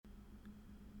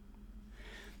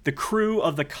The crew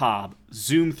of the Cobb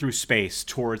zoom through space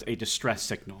towards a distress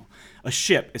signal. A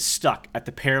ship is stuck at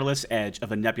the perilous edge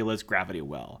of a nebula's gravity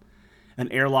well.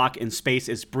 An airlock in space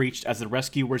is breached as the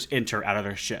rescuers enter out of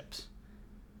their ships.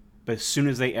 But as soon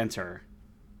as they enter,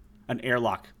 an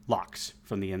airlock locks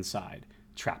from the inside,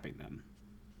 trapping them.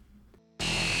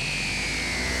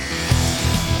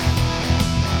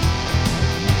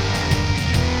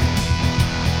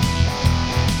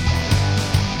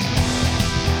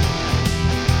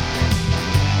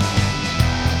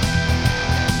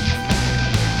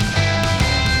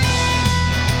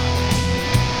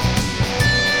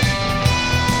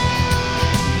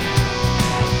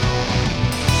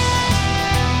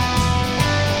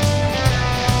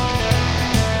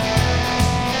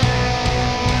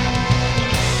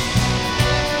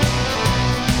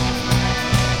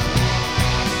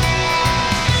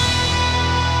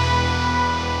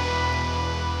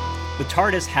 The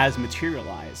TARDIS has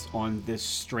materialized on this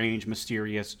strange,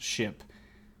 mysterious ship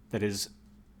that is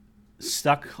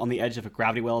stuck on the edge of a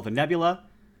gravity well of a nebula.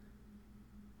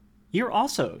 You're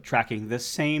also tracking this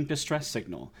same distress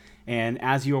signal, and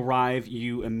as you arrive,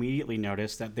 you immediately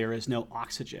notice that there is no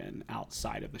oxygen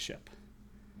outside of the ship,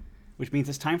 which means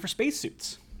it's time for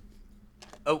spacesuits.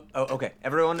 Oh, okay.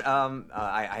 Everyone,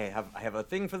 I have a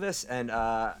thing for this, and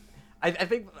I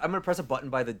think I'm gonna press a button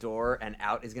by the door, and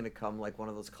out is gonna come like one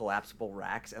of those collapsible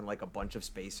racks, and like a bunch of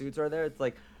spacesuits are there. It's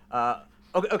like,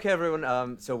 okay,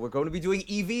 everyone. So we're going to be doing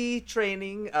EV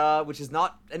training, which is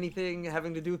not anything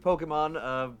having to do with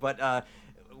Pokemon, but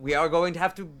we are going to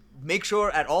have to make sure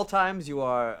at all times you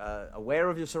are aware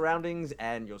of your surroundings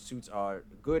and your suits are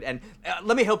good. And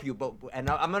let me help you, and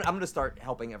I'm gonna start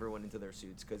helping everyone into their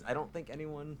suits because I don't think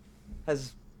anyone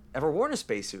has ever worn a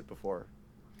spacesuit before.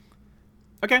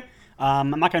 Okay.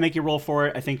 I'm not going to make you roll for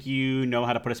it. I think you know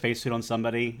how to put a spacesuit on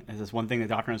somebody. There's one thing the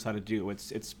Doctor knows how to do.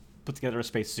 It's put together a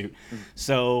spacesuit.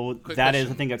 So Quick that question. is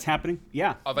the thing that's happening.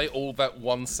 Yeah. Are they all that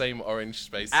one same orange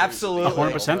space? Absolutely.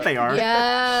 100% they are.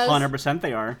 Yes. 100%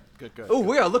 they are. Good. Oh,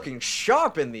 we are looking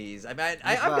sharp in these. I mean,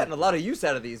 I've gotten a lot of use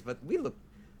out of these, but we look.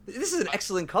 This is an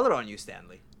excellent color on you,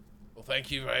 Stanley. Well,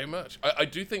 thank you very much. I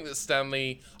do think that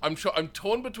Stanley. I'm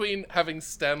torn between having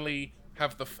Stanley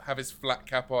have his flat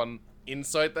cap on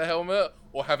inside the helmet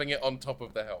or having it on top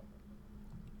of the helmet.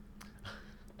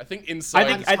 I think inside.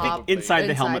 I think inside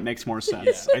the helmet Inside. makes more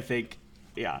sense. Yeah. I think.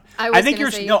 Yeah. I think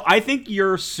was gonna your say- I think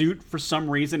your suit for some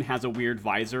reason has a weird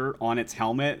visor on its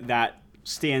helmet that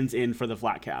stands in for the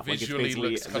flat cap. visually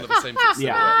like it's looks kind of the same. Yeah,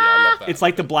 Yeah. I love that. It's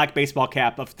like the black baseball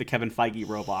cap of the Kevin Feige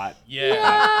robot. yeah.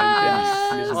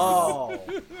 Oh,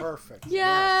 perfect.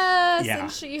 Yes, Yeah.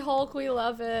 and She-Hulk, we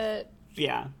love it.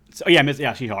 Yeah. So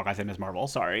yeah, She-Hulk. I said Ms. Marvel.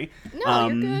 Sorry. No,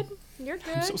 you're good. You're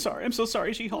good. I'm so sorry. I'm so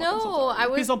sorry, She-Hulk. I'm so No, sorry. I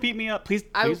was- Please don't beat me up. Please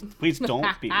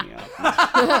don't beat me up.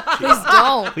 Please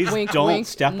don't. Please Wink, don't wink,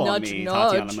 step nudge, on me,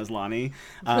 nudge. Tatiana Maslany.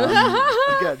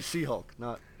 Again, She-Hulk,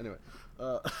 not anyway.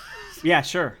 Yeah,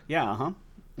 sure. Yeah,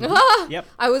 Yep.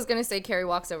 I was gonna say Carrie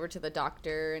walks over to the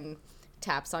doctor and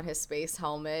taps on his space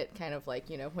helmet, kind of like,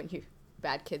 you know, when you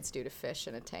bad kids do to fish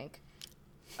in a tank.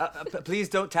 Please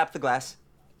don't tap the glass.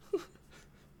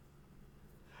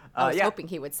 I was yeah. hoping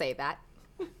he would say that.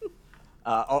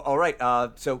 All right.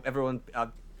 So everyone,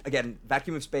 again,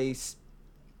 vacuum of space.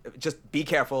 Just be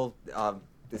careful.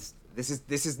 This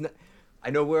is. I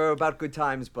know we're about good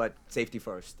times, but safety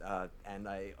first. And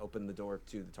I open the door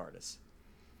to the TARDIS.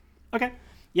 Okay.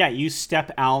 Yeah, you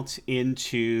step out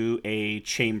into a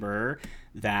chamber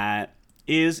that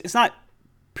it's not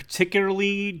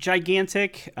particularly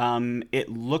gigantic. It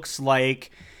looks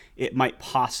like it might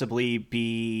possibly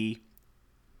be.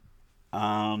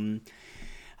 I'm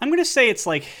going to say it's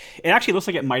like, it actually looks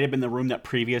like it might have been the room that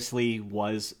previously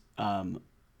was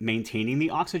maintaining the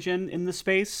oxygen in the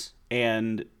space,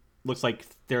 and looks like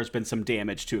there's been some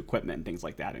damage to equipment and things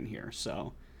like that in here.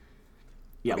 So,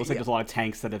 yeah, it looks like there's a lot of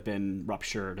tanks that have been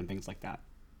ruptured and things like that.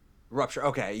 Rupture.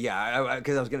 Okay. Yeah.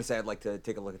 Because I was gonna say I'd like to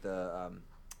take a look at the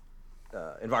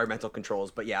environmental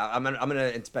controls, but yeah, I'm gonna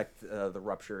inspect the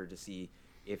rupture to see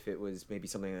if it was maybe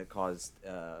something that caused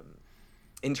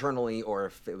internally or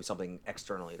if it was something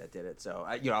externally that did it. So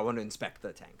I want to inspect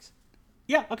the tanks.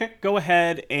 Yeah, okay. Go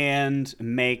ahead and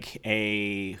make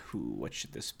what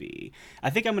should this be? I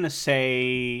think I'm going to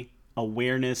say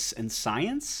awareness and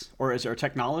science, or is there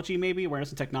technology maybe? Awareness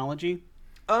and technology?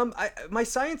 My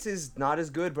science is not as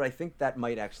good, but I think that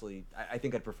might actually, I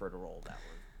think I'd prefer to roll that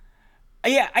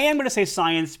one. Yeah, I am going to say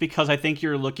science because I think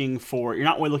you're not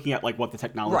really looking at like what the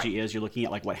technology is, you're looking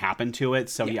at like what happened to it.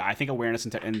 So yeah, I think awareness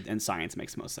and science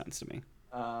makes most sense to me.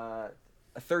 A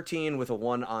 13 with a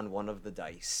 1 on one of the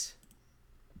dice.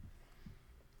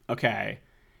 Okay.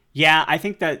 Yeah, I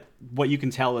think that what you can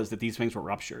tell is that these things were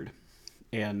ruptured,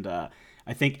 and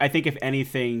I think if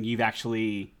anything, you've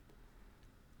actually,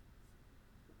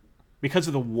 because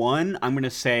of the one, I'm going to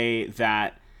say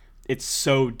that it's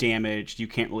so damaged you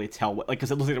can't really tell what, like, because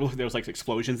it looks like there was like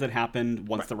explosions that happened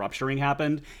once the rupturing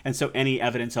happened, and so any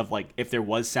evidence of like if there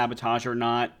was sabotage or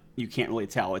not, you can't really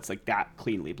tell. It's like that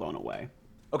cleanly blown away.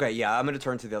 Okay, yeah, I'm gonna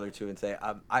turn to the other two and say,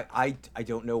 I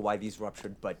don't know why these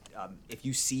ruptured, but if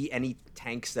you see any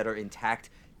tanks that are intact,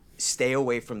 stay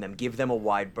away from them. Give them a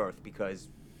wide berth because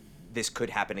this could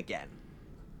happen again.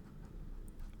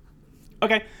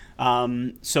 Okay.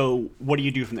 So what do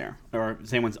you do from there? Or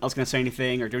is anyone else going to say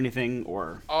anything or do anything?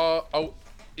 Or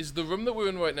Is the room that we're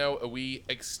in right now, are we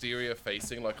exterior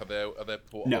facing? Like, are there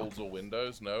portholes or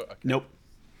windows? No? Okay. Nope.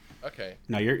 Okay.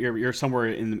 No, you're somewhere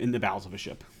in the bowels of a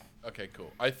ship. Okay,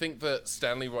 cool. I think that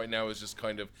Stanley right now is just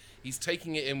kind of, he's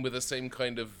taking it in with the same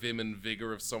kind of vim and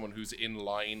vigor of someone who's in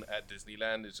line at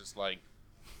Disneyland. It's just like,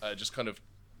 just kind of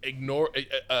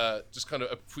just kind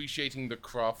of appreciating the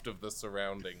craft of the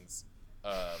surroundings.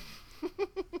 I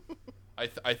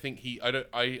think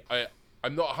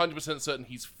I'm not 100% certain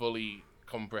he's fully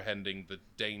comprehending the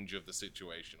danger of the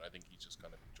situation. I think he's just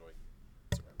kind of enjoying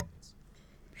the surroundings.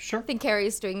 Sure. I think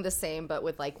Carrie's doing the same, but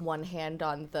with like one hand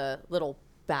on the little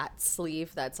bat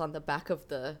sleeve that's on the back of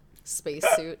the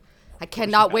spacesuit. I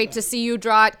cannot wait to see you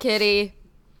draw it, Kitty.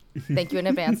 Thank you in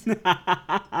advance.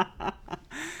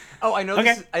 Oh, I know.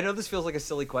 Okay. I know this feels like a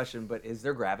silly question, but is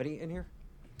there gravity in here?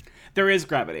 There is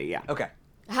gravity, yeah. Okay.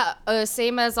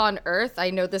 Same as on Earth. I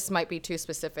know this might be too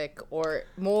specific, or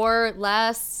more,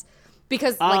 less,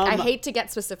 because like I hate to get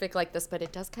specific like this, but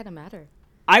it does kind of matter.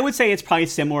 I would say it's probably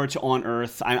similar to On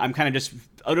Earth. I'm kind of just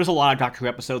there's a lot of Doctor Who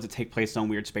episodes that take place on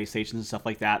weird space stations and stuff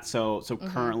like that. So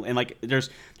currently, and like there's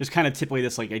kind of typically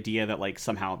this like idea that like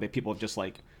somehow that people have just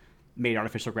like made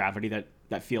artificial gravity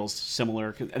that feels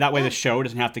similar. That way the show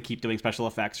doesn't have to keep doing special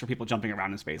effects for people jumping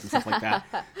around in space and stuff like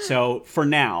that. So for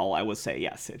now, I would say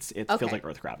yes, it feels like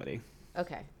Earth gravity.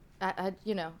 Okay.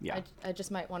 Yeah. I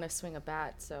just might want to swing a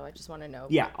bat, so I just want to know.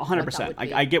 Yeah, what 100%. that would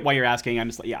be. I get why you're asking. I'm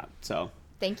just like, yeah. So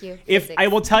Thank you. if Physics. I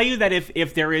will tell you that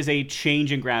if there is a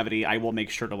change in gravity, I will make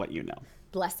sure to let you know.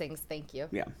 Blessings. Thank you.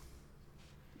 Yeah.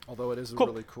 Although it is a Cool.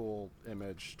 really cool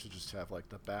image to just have like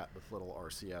the bat with little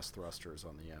RCS thrusters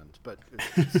on the end, but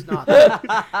it's not.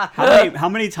 How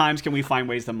many times can we find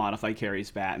ways to modify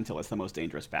Carrie's bat until it's the most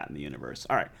dangerous bat in the universe?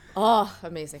 All right. Oh,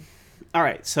 amazing. All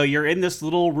right. So you're in this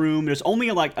little room. There's only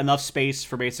like enough space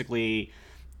for basically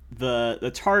the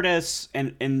TARDIS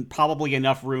and probably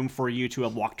enough room for you to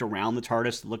have walked around the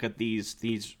TARDIS to look at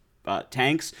these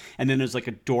tanks. And then there's like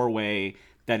a doorway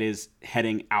that is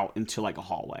heading out into like a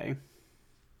hallway.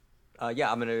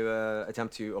 Yeah, I'm going to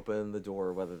attempt to open the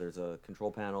door, whether there's a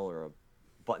control panel or a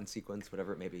button sequence,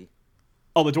 whatever it may be.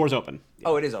 Oh, the door's open.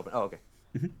 Oh, it is open. Oh, okay.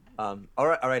 All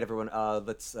right, everyone.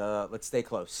 Let's stay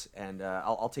close, and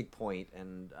I'll take point.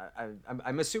 And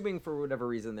I'm assuming for whatever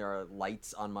reason there are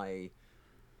lights on my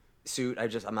suit.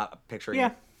 I'm not picturing Yeah.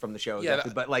 it from the show, Yeah,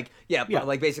 exactly, but but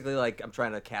like basically like I'm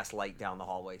trying to cast light down the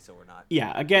hallway, so we're not.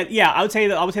 Yeah, again, yeah, I would say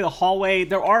the hallway,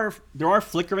 there are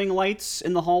flickering lights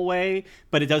in the hallway,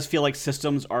 but it does feel like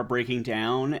systems are breaking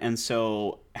down, and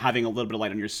so having a little bit of light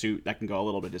on your suit that can go a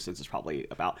little bit of distance is probably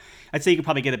I'd say you can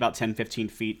probably get about 10-15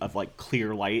 feet of like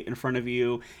clear light in front of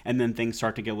you, and then things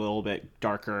start to get a little bit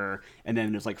darker, and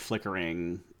then there's like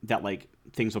flickering that like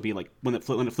things will be like when it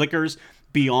flickers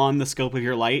beyond the scope of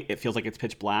your light, it feels like it's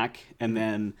pitch black, and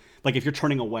then like if you're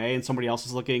turning away and somebody else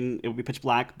is looking, it would be pitch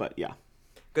black. But yeah,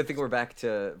 Good thing we're back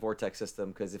to Vortex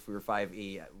system, because if we were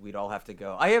 5e, we'd all have to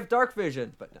go, I have dark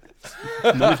vision, but no.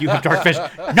 none of you have dark vision.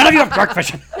 None of you have dark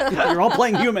vision. You're all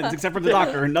playing humans except for the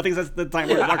Doctor, and nothing's at the time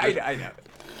where the Doctor. I know.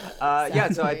 Yeah,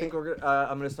 so I think I'm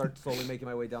gonna start slowly making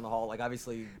my way down the hall, like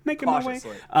obviously Making my way.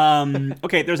 cautiously.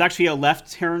 Okay, there's actually a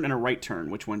left turn and a right turn.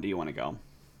 Which one do you want to go?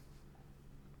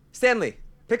 Stanley,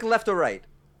 pick left or right.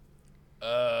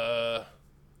 I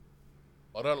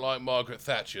don't like Margaret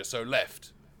Thatcher, so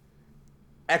left.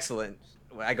 Excellent.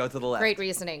 I go to the left. Great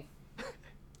reasoning.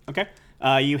 Okay.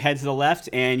 You head to the left,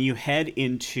 and you head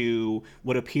into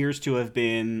what appears to have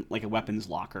been like a weapons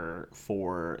locker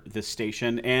for this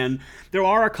station. And there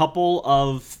are a couple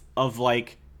of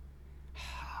like,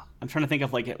 I'm trying to think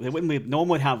of like, no one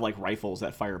would have like rifles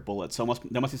that fire bullets, so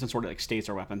there must be some sort of like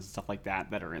staser weapons and stuff like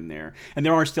that are in there. And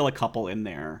there are still a couple in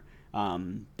there,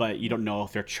 but you don't know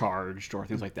if they're charged or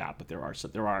things like that. But there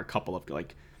are a couple of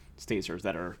like stasers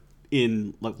that are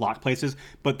in like locked places,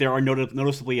 but there are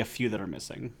noticeably a few that are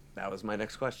missing. That was my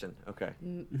next question. Okay.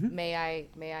 Mm-hmm. May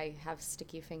I have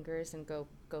sticky fingers and go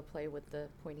play with the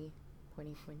points?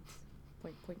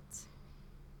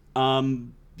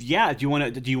 Yeah. Do you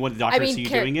want the doctor to mean, see you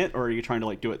doing it, or are you trying to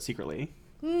like do it secretly?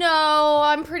 No,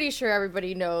 I'm pretty sure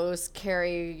everybody knows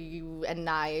Carrie and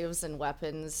knives and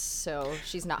weapons, so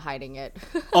she's not hiding it.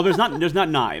 Oh, there's not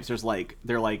knives.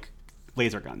 They're like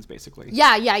laser guns, basically.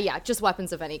 Yeah. Just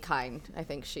weapons of any kind. I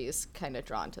think she's kind of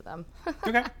drawn to them.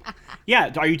 Okay.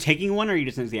 Yeah. Are you taking one, or are you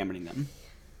just examining them?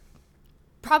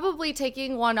 Probably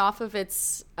taking one off of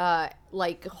its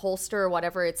like holster or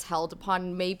whatever it's held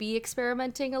upon, maybe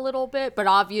experimenting a little bit, but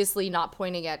obviously not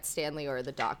pointing at Stanley or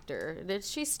the doctor.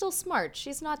 She's still smart.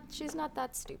 She's not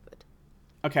that stupid.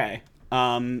 Okay.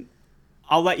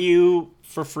 I'll let you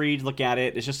for free look at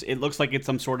it. It looks like it's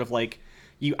some sort of like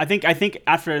I think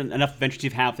after enough adventures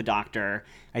you've had with the doctor,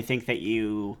 I think that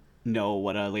you know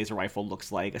what a laser rifle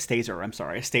looks like. A Staser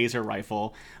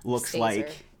rifle looks Staser.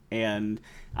 like. And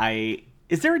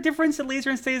is there a difference in laser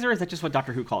and Staser? Or is that just what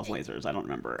Doctor Who calls lasers? I don't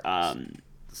remember.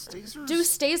 Stasers? Do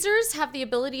Stasers have the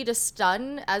ability to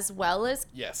stun as well as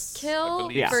Yes. kill? I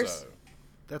believe Yeah. so.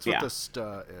 That's what Yeah. the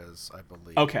sta is, I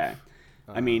believe. Okay.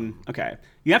 I mean, okay.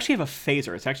 You actually have a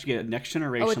phaser. It's actually a next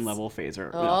generation it's- level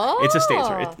phaser. No, it's a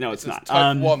Staser. It's It's not.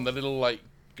 type 1, the little like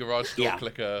garage door yeah.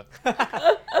 clicker.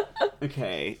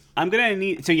 Okay, I'm gonna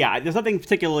need. So yeah, there's nothing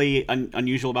particularly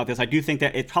unusual about this. I do think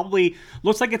that it probably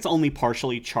looks like it's only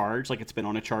partially charged, like it's been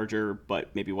on a charger,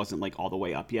 but maybe wasn't like all the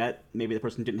way up yet. Maybe the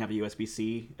person didn't have a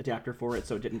USB-C adapter for it,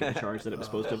 so it didn't get the charge that it was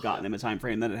supposed to have gotten in the time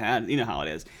frame that it had. You know how it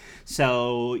is.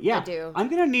 So yeah, I do. I'm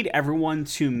gonna need everyone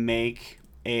to make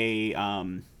a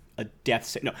death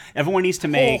save. No, everyone needs to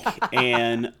make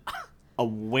an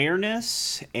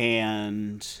awareness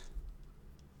and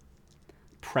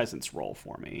presence roll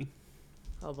for me.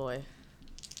 Oh boy.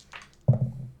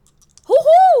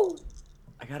 Hoo-hoo!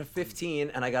 I got a 15,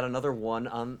 and I got another 1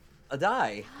 on a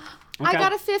die. I Okay.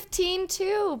 got a 15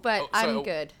 too, but Oh, I'm so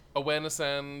good. Awareness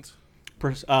and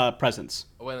Presence.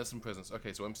 presence.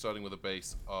 Okay, so I'm starting with a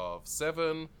base of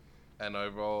 7, and I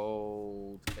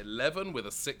rolled 11 with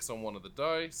a 6 on one of the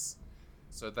dice.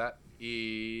 So that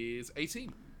is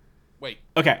 18. Wait,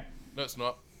 Okay. no, it's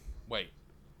not. Wait.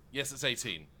 Yes, it's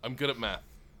 18. I'm good at math.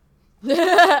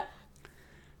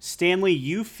 Stanley,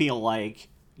 you feel like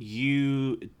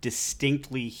you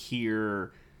distinctly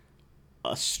hear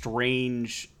a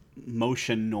strange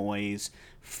motion noise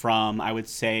from, I would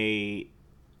say,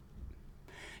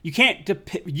 you can't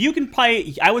you can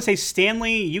play, I would say,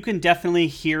 Stanley, you can definitely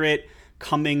hear it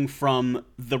coming from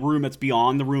the room that's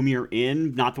beyond the room you're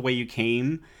in, not the way you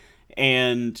came.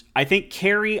 And I think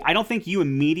Carrie, I don't think you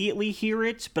immediately hear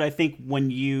it, but I think when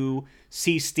you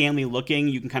see Stanley looking,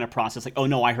 you can kind of process like, oh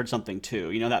no, I heard something too.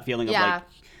 You know, that feeling of Yeah. like,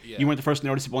 Yeah. you weren't the first to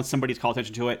notice it, but once somebody's called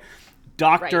attention to it.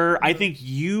 Doctor, Right. I think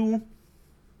you,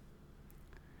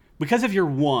 because of your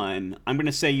 1, I'm going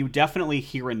to say you definitely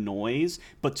hear a noise,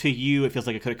 but to you, it feels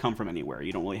like it could have come from anywhere.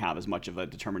 You don't really have as much of a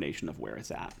determination of where it's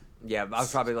at. Yeah, I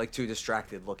was probably like too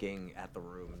distracted looking at the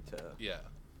room to. Yeah.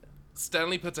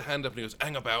 Stanley puts a hand up and he goes,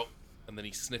 hang about. And then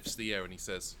he sniffs the air and he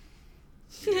says,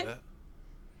 you hear that?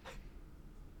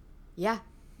 Yeah.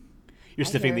 You're I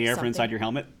sniffing the hear air from inside something. your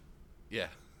helmet? Yeah.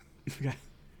 Okay.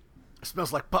 It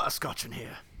smells like butterscotch in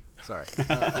here. Sorry.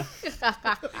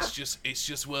 It's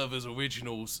just Werther's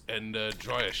originals and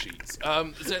dryer sheets.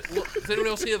 Does anyone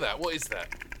else hear that? What is that?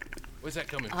 Where's that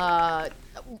coming from?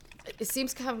 It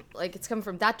seems like it's coming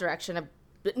from that direction. I'm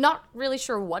not really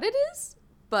sure what it is,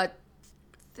 but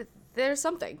there's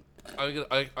something.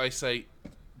 I say,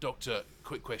 Doctor,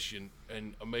 quick question,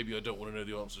 and maybe I don't want to know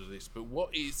the answer to this, but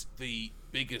what is the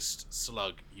biggest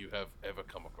slug you have ever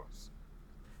come across?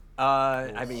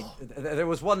 I mean, there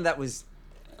was one that was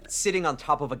sitting on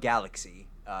top of a galaxy.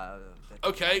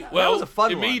 Okay, well, was a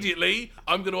fun one. immediately,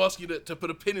 I'm going to ask you to put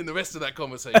a pin in the rest of that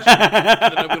conversation, and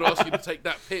then I'm going to ask you to take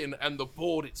that pin and the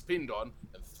board it's pinned on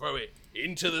and throw it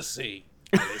into the sea.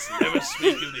 And let's never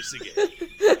speak of this again.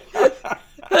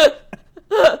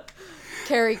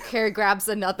 Carrie grabs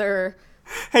another.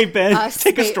 Hey, Ben,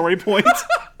 take a spa- story point.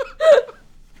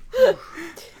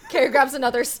 Carrie grabs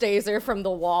another Staser from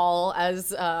the wall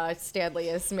as Stanley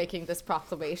is making this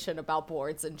proclamation about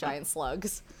boards and giant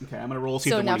slugs. Okay, I'm going to roll see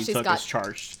So if the now one you she's took got- is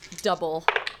charged. Double.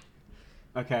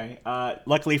 Okay,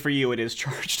 luckily for you, it is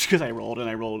charged because I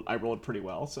rolled pretty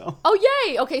well, so. Oh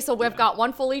yay! Okay, so we've got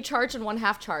one fully charged and one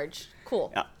half charged. Cool.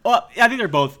 Yeah. Well, I think they're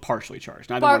both partially charged.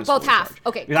 Neither one is both fully half. charged.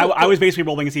 Okay, Because cool, I was cool. basically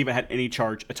rolling to see if it had any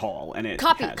charge at all, and it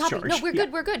Copy. has charge. No, we're Yeah.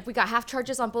 good. We're good. We got half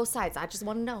charges on both sides. I just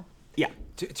want to know. Yeah.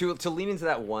 To lean into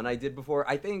that 1 I did before,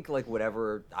 I think like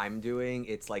whatever I'm doing,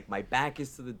 it's like my back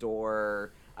is to the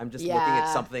door. I'm just looking at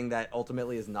Yeah. something that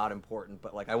ultimately is not important,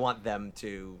 but like I want them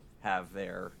to have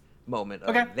their moment.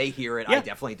 Of, Okay. They hear it. Yeah. I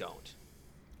definitely don't.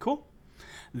 Cool.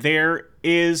 There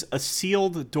is a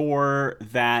sealed door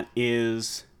that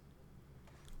is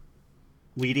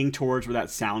leading towards where that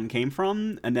sound came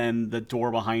from, and then the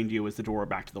door behind you is the door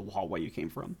back to the hallway you came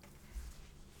from.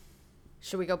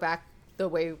 Should we go back the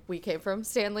way we came from,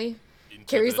 Stanley? Into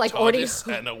Carrie's the like already.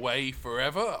 TARDIS and away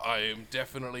forever. I am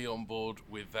definitely on board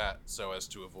with that, so as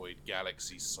to avoid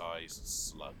galaxy-sized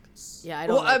slugs. Yeah, I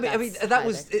don't. Well, like I mean, that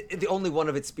was the only one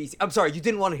of its species. I'm sorry, you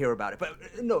didn't want to hear about it, but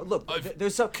no, look,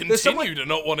 there's Continue someone. to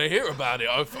not want to hear about it.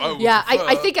 I would Yeah, I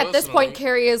prefer, think at this point, personally.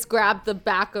 Carrie has grabbed the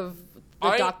back of the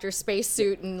I- doctor's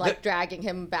spacesuit and like dragging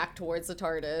him back towards the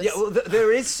TARDIS. Yeah, well,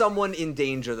 there is someone in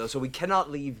danger though, so we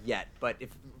cannot leave yet. But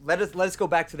if let us go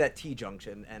back to that T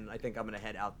junction, and I think I'm gonna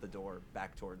head out the door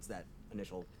back towards that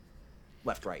initial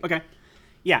left right. Okay.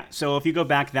 Yeah, so if you go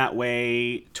back that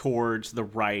way towards the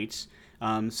right,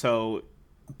 so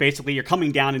basically you're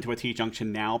coming down into a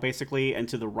T-junction now, basically, and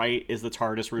to the right is the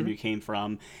TARDIS room you came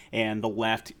from, and the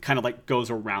left kind of like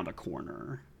goes around a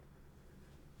corner.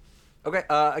 Okay.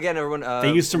 Again, everyone.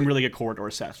 They used some really good corridor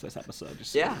sets for this episode.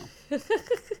 Just so Yeah. you know.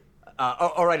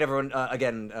 All right, everyone.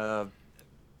 Again,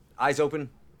 eyes open,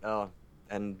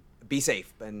 and be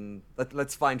safe, and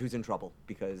let's find who's in trouble,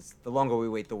 because the longer we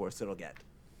wait, the worse it'll get.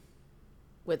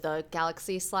 With a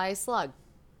galaxy sly slug.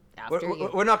 After you.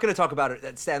 We're not going to talk about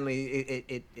it, Stanley.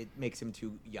 It makes him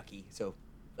too yucky. So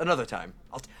another time,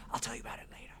 I'll tell you about it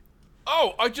later.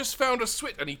 Oh, I just found a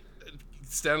switch, and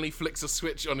Stanley flicks a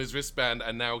switch on his wristband,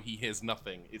 and now he hears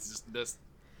nothing. It's just this.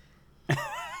 And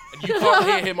you can't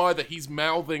hear him either. He's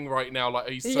mouthing right now, like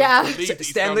he's so Yeah. relieved he's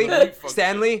Stanley, found the mute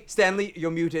function. Stanley,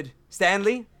 you're muted.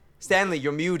 Stanley,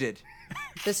 you're muted.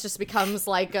 This just becomes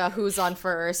like who's on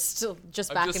first,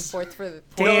 just I'm back and just- forth for.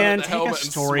 Pointing Dan, at the take a helmet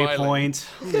and story smiling. point.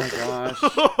 Oh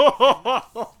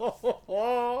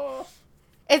my gosh.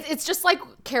 It's just like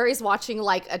Carrie's watching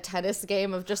like a tennis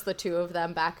game of just the two of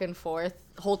them back and forth,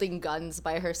 holding guns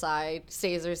by her side,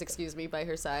 tasers, excuse me, by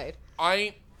her side.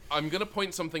 I'm gonna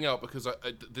point something out because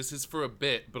this is for a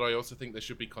bit, but I also think there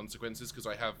should be consequences because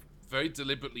I have very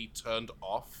deliberately turned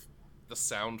off the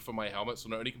sound for my helmet, so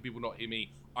not only can people not hear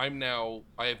me, I have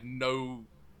no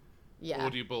Yeah.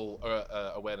 audible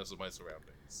awareness of my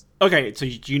surroundings. Okay, so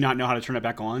do you not know how to turn it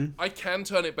back on? I can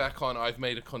turn it back on. I've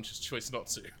made a conscious choice not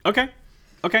to. Okay.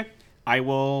 I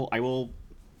will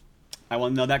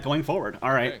know that going forward.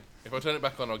 All right. Okay. If I turn it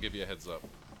back on, I'll give you a heads up.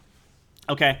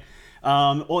 Okay.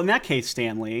 Well, in that case,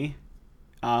 Stanley,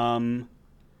 I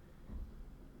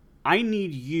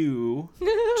need you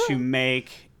to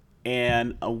make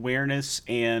an awareness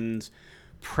and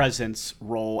presence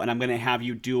roll, and I'm going to have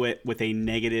you do it with a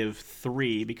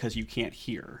 -3 because you can't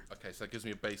hear. Okay, so that gives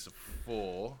me a base of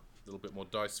 4. A little bit more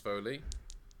dice foley.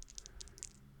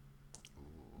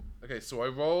 Okay, so I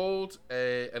rolled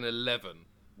an 11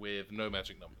 with no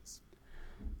magic numbers.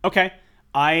 Okay.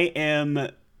 I am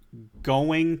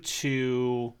going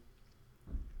to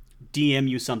DM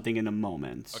you something in a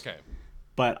moment. Okay.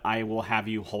 But I will have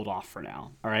you hold off for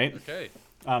now. All right? Okay.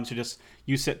 So just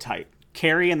you sit tight.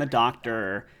 Carrie and the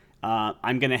doctor,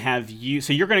 I'm gonna have you.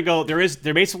 So you're gonna go.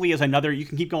 There basically is another. You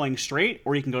can keep going straight,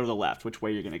 or you can go to the left. Which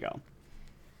way you're gonna go?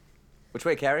 Which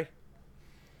way, Carrie?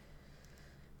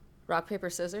 Rock, paper,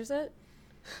 scissors it?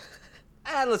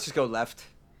 And let's just go left.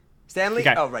 Stanley?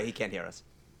 Okay. Oh, right, he can't hear us.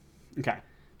 Okay.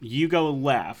 You go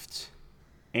left,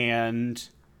 and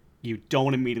you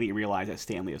don't immediately realize that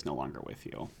Stanley is no longer with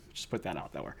you. Just put that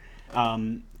out there.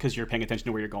 Because you're paying attention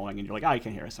to where you're going, and you're like, oh, you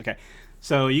can hear us. Okay.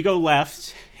 So you go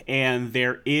left, and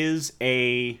there is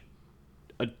a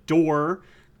door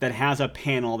that has a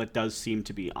panel that does seem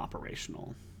to be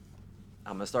operational.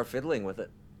 I'm gonna start fiddling with it.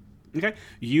 Okay.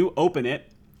 You open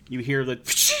it. You hear the...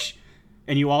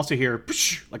 And you also hear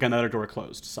like another door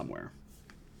closed somewhere.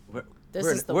 This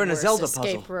We're is in- the we're in a worst Zelda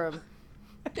escape puzzle. room.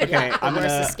 Okay, The I'm worst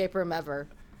gonna... escape room ever.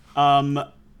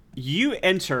 You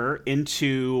enter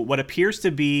into what appears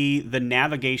to be the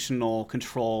navigational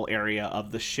control area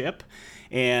of the ship,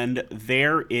 and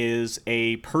there is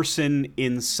a person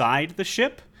inside the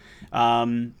ship,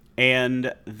 and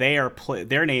they are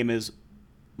their name is.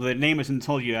 The name isn't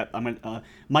told you yet. I'm gonna,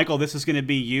 Michael, this is going to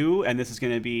be you, and this is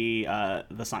going to be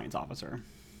the science officer.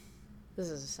 This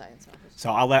is a science office. So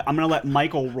I'm going to let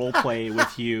Michael roleplay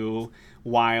with you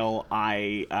while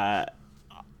I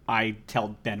tell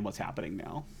Ben what's happening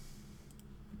now.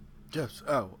 Yes.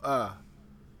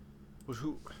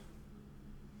 Who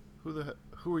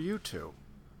are you two?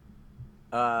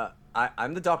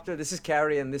 I'm the doctor. This is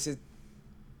Carrie, and this is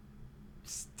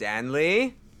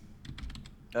Stanley.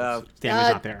 Stanley's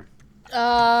not there.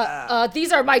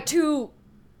 These are my two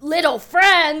little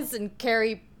friends, and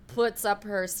Carrie puts up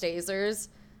her stasers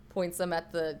points them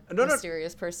at the No.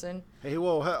 mysterious person. Hey,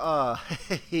 whoa,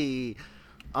 hey,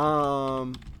 all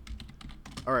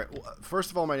right. Well,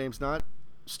 first of all, my name's not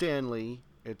Stanley.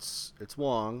 It's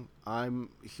Wong. I'm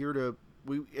here to.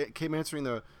 We came answering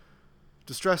the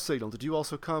distress signal. Did you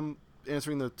also come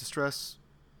answering the distress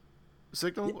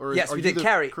signal? Or yes, are we you did. the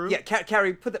Carrie, crew? yeah,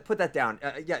 Carrie, put that down.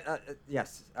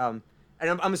 Yes. And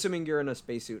I'm assuming you're in a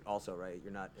spacesuit also, right?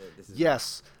 You're not. This is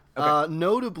Yes. Okay.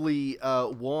 Notably,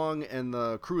 Wong and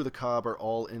the crew of the Cobb are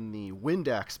all in the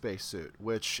Windac spacesuit,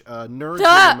 which nerds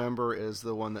will remember is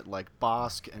the one that like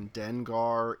Bosk and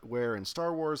Dengar wear in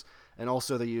Star Wars, and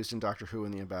also they used in Doctor Who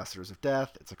and the Ambassadors of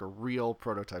Death. It's like a real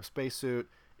prototype spacesuit.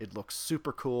 It looks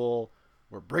super cool.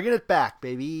 We're bringing it back,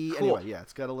 baby. Cool. Anyway, yeah,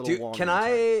 it's got a little Wong.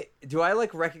 Do I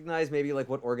like recognize maybe like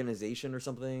what organization or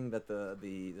something that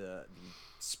the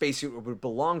spacesuit would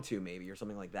belong to, maybe, or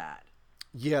something like that?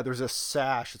 Yeah, there's a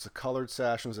sash. It's a colored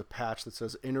sash, and there's a patch that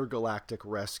says Intergalactic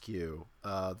Rescue.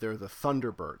 They're the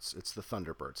Thunderbirds. It's the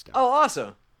Thunderbirds down. Oh,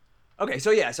 awesome. Okay,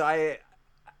 so yeah, so I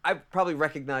probably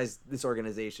recognize this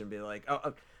organization. Be like,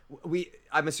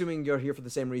 I'm assuming you're here for the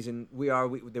same reason we are.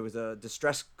 There was a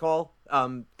distress call.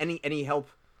 Any help?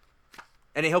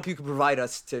 Any help you could provide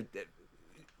us to?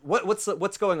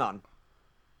 What's going on?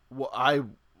 Well, I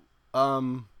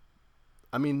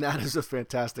mean, that is a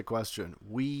fantastic question.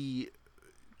 We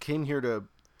came here to.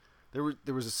 There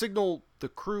was a signal. The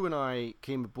crew and I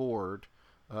came aboard.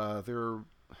 There's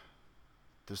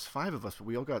 5 of us, but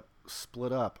we all got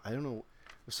split up. I don't know.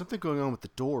 There's something going on with the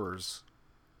doors.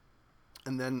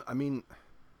 And then, I mean,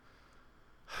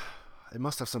 it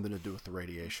must have something to do with the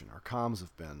radiation. Our comms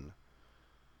have been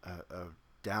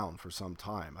down for some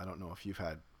time. I don't know if you've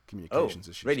had communications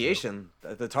issues. Radiation.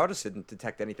 The TARDIS didn't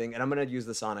detect anything, and I'm gonna use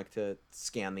the sonic to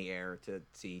scan the air to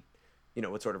see,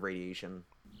 what sort of radiation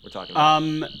we're talking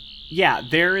about. Yeah,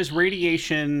 there is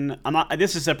radiation.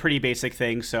 This is a pretty basic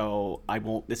thing, so I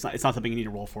won't. It's not something you need to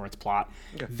roll for. It's plot.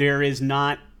 Okay. There is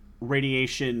not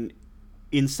radiation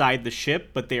inside the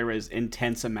ship, but there is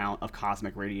intense amount of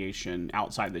cosmic radiation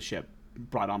outside the ship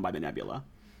brought on by the nebula.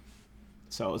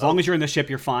 So as long as you're in the ship,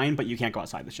 you're fine, but you can't go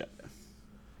outside the ship.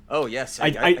 Oh yes,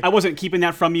 I wasn't keeping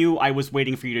that from you. I was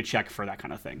waiting for you to check for that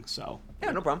kind of thing. So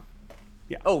yeah, no problem.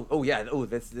 Yeah. Oh yeah. Oh,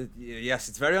 yes.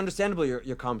 It's very understandable.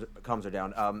 Your comms are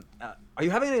down. Are you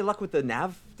having any luck with the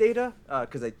nav data?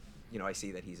 Because I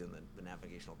see that he's in the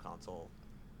navigational console.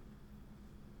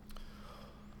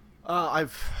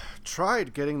 I've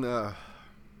tried getting the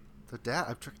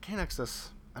data. Can't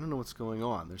access. I don't know what's going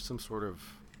on. There's some sort of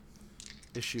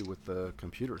issue with the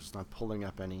computers. It's not pulling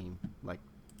up any like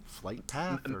flight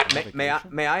path. Or May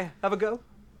I have a go?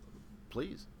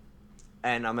 Please.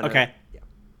 And I'm gonna. Okay. Yeah.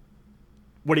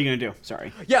 What are you gonna do?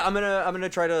 Sorry. Yeah, I'm gonna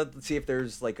try to see if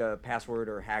there's like a password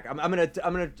or a hack. I'm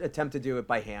gonna attempt to do it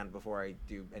by hand before I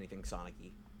do anything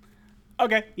Sonic-y.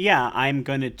 Okay. Yeah, I'm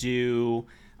gonna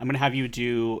have you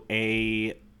do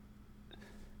a.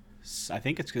 I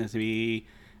think it's going to be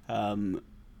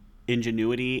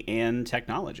ingenuity and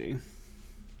technology,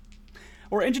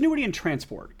 or ingenuity and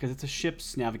transport, because it's a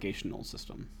ship's navigational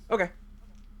system. Okay.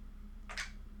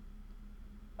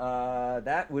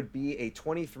 That would be a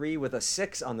 23 with a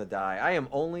 6 on the die. I am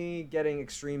only getting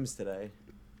extremes today.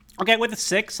 Okay, with a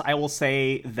 6, I will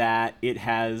say that it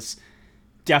has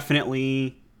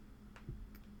definitely.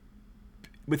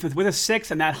 With a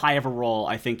 6 and that high of a roll,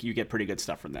 I think you get pretty good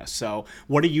stuff from this. So,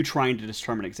 what are you trying to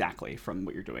determine exactly from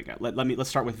what you're doing? Let's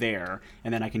start with there,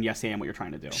 and then I can yes and what you're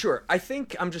trying to do. Sure. I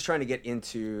think I'm just trying to get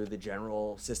into the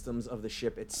general systems of the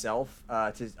ship itself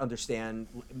to understand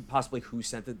possibly who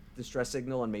sent the distress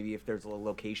signal and maybe if there's a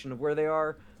location of where they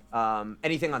are.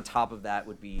 Anything on top of that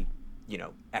would be,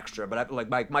 extra. But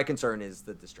my concern is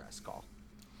the distress call.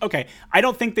 Okay, I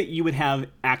don't think that you would have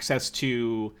access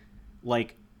to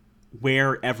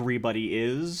where everybody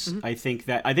is. Mm-hmm. I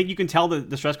think you can tell the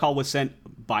distress call was sent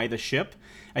by the ship.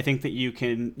 I think that you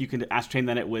can ascertain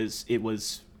that it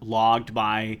was logged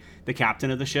by the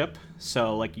captain of the ship.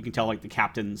 So you can tell the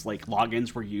captain's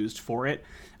logins were used for it.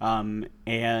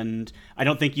 And I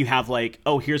don't think you have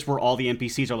here's where all the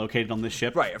NPCs are located on this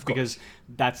ship. Right, of course. Because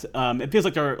that's it feels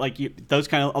like they're those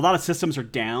kind of a lot of systems are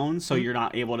down, so you're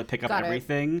not able to pick up Got it.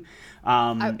 everything.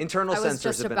 Internal I sensors was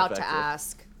just have been about to affected.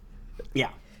 ask.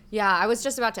 Yeah. Yeah, I was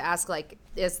just about to ask,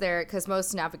 is there, because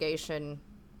most navigation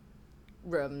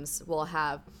rooms will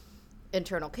have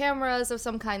internal cameras of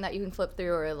some kind that you can flip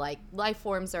through, or life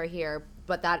forms are here,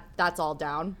 but that's all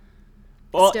down.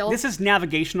 Well, Still? this is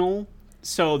navigational,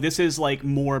 so this is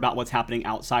more about what's happening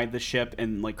outside the ship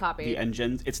and Copy. the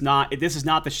engines. It's not. This is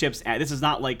not the ship's. This is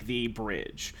not the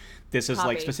bridge. This is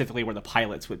Copy. specifically where the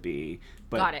pilots would be.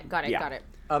 But Got it. yeah.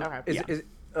 Okay. Is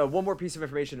one more piece of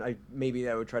information I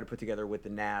would try to put together with the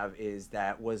nav is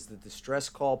that was the distress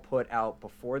call put out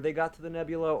before they got to the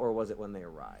nebula, or was it when they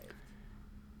arrived?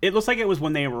 It looks like it was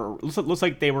when they were. Looks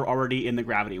like they were already in the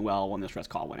gravity well when the distress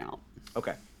call went out.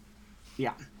 Okay.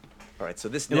 Yeah. All right. So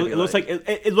this It nebula. looks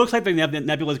like the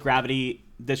nebula's gravity,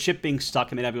 the ship being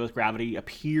stuck in the nebula's gravity,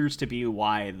 appears to be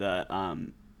why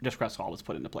the distress call was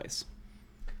put into place.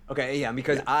 Okay, yeah,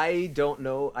 because I don't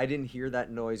know, I didn't hear that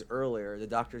noise earlier. The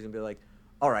doctor's gonna be like,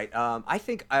 all right, I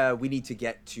think we need to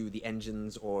get to the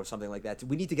engines or something like that.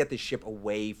 We need to get this ship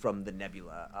away from the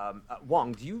nebula.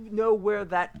 Wong, do you know where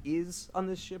that is on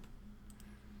this ship?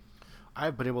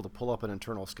 I've been able to pull up an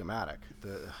internal schematic.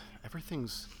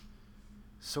 Everything's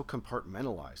so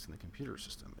compartmentalized in the computer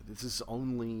system. This is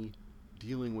only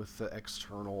dealing with the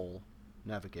external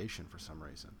navigation for some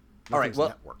reason. All right,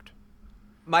 Nothing's well, networked.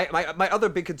 My other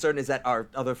big concern is that our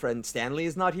other friend Stanley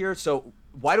is not here. So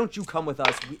why don't you come with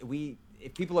us? We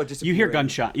if people are disappearing, You hear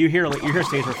gunshot. You hear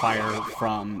taser fire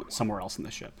from somewhere else in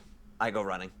the ship. I go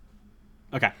running.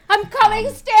 Okay. I'm coming,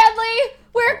 Stanley.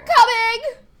 We're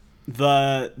coming.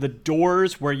 The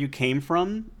doors where you came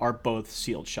from are both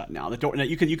sealed shut now. The door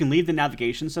you can leave the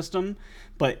navigation system,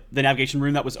 but the navigation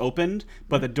room that was opened,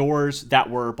 but the doors that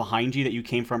were behind you that you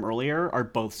came from earlier are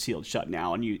both sealed shut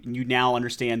now. And you now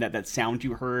understand that sound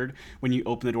you heard when you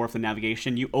opened the door for the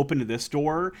navigation, you opened this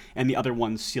door and the other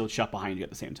one's sealed shut behind you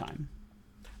at the same time.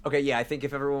 Okay, yeah, I think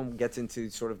if everyone gets into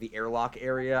sort of the airlock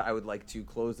area, I would like to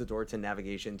close the door to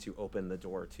navigation to open the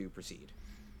door to proceed.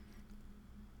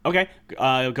 Okay,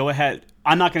 go ahead.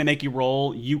 I'm not going to make you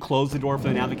roll. You close the door for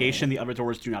the navigation. The other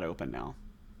doors do not open now.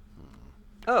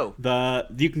 Oh.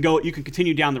 You can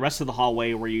continue down the rest of the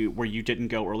hallway where you didn't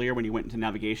go earlier when you went into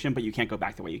navigation, but you can't go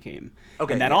back the way you came.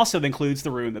 Okay. And that also includes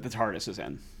the room that the TARDIS is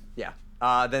in. Yeah.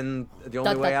 Then the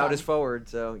only way out is forward,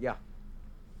 so yeah.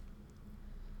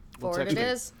 Forward it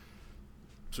is.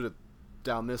 Sort of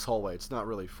down this hallway. It's not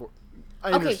really for.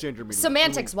 I understand your meaning.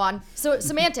 Semantics, Juan. So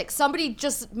semantics. Somebody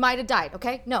just might have died.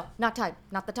 Okay, no, not time.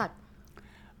 Not the time.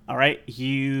 All right,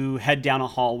 you head down a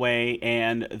hallway,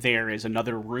 and there is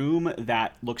another room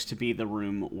that looks to be the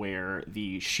room where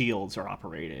the shields are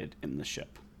operated in the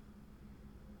ship.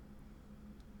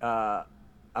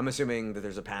 I'm assuming that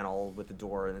there's a panel with the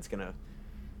door, and it's gonna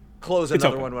close It's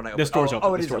another open. one when I open. This door's open.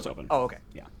 Oh, This is door's open. Oh, okay.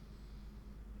 Yeah.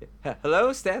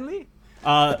 Hello, Stanley.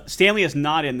 Stanley is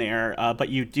not in there, but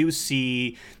you do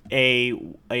see a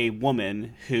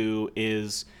woman who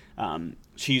is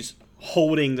she's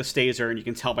holding the staser, and you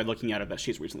can tell by looking at her that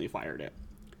she's recently fired it.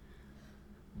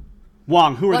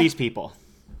 Wong, who are What? these people?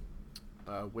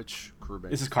 Which crewmate?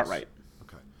 This is Cartwright.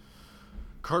 Okay.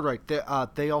 Cartwright.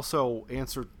 They also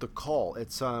answered the call.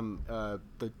 It's the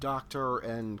doctor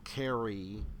and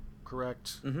Carrie,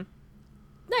 correct? Mm-hmm.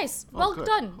 Nice. Well good.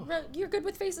 done. You're good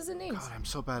with faces and names. God, I'm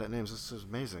so bad at names. This is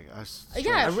amazing.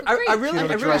 Yeah. I really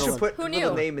Adrenaline. should put Who little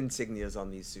knew? name insignias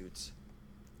on these suits.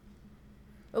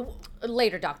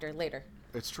 Later, doctor. Later.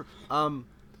 It's true.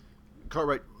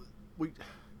 Cartwright, we're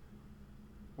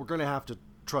gonna have to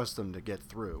trust them to get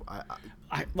through.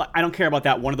 I don't care about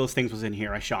that. One of those things was in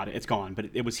here. I shot it. It's gone, but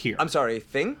it was here. I'm sorry,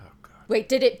 thing? Wait.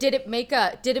 Did it make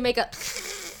a?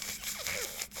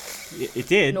 It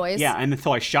did. Noise? Yeah, and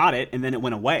until I shot it, and then it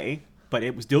went away. But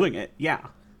it was doing it. Yeah.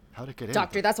 How'd it get in?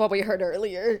 Doctor, that's what we heard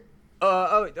earlier.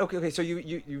 Okay. So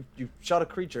you shot a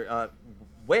creature.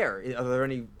 Where? Are there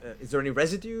any? Is there any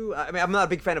residue? I mean, I'm not a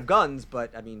big fan of guns,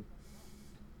 but I mean,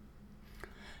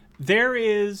 There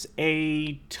is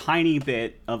a tiny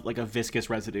bit of like a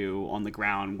viscous residue on the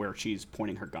ground where she's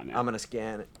pointing her gun at. I'm gonna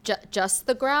scan it. Just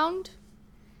the ground.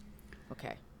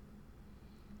 Okay.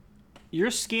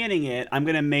 You're scanning it. I'm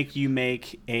gonna make you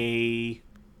make a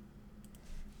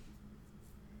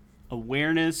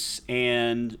awareness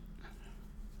and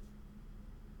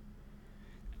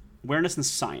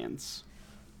science.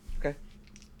 Okay.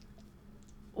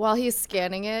 While he's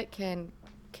scanning it, can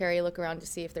Carrie look around to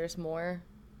see if there's more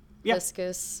Yep.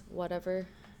 viscous whatever?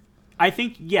 I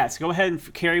think yes. Go ahead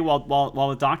and carry while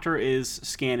the doctor is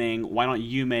scanning. Why don't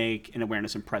you make an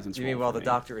awareness and presence You roll mean while for the me?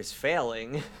 doctor is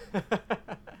failing?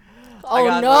 Oh I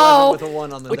got no! 11 with a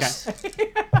 1 on the dice.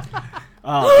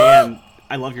 Oh man,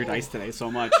 I love your dice today so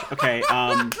much. Okay.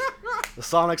 The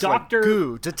Sonic's Doctor- like,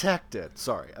 goo, detected.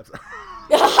 Sorry. I'm sorry.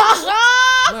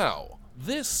 Now,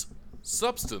 this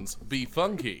substance be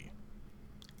funky.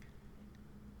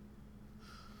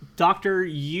 Doctor,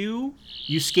 you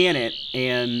scan it,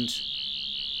 and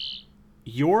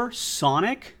your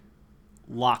sonic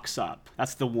locks up.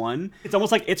 That's the one. It's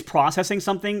almost like it's processing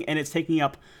something and it's taking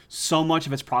up so much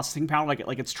of its processing power,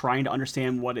 like it's trying to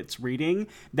understand what it's reading,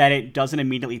 that it doesn't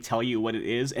immediately tell you what it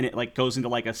is, and it like goes into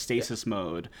like a stasis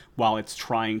mode while it's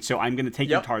trying. So I'm gonna take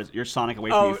your Sonic away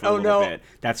from you for a little bit.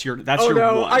 That's your one.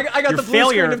 I got your the blue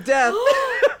screen of death.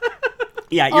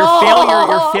 Yeah,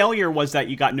 your failure was that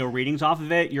you got no readings off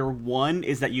of it. Your one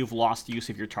is that you've lost use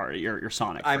of your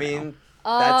Sonic. I mean,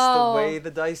 that's the way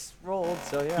the dice rolled.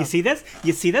 So yeah. You see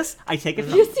this? I take it.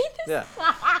 You see this? Yeah.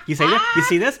 You say that? You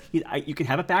see this? You can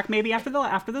have it back maybe after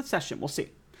the session. We'll see.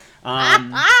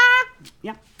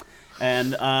 Yeah.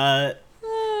 And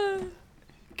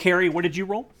Carrie, what did you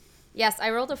roll? Yes,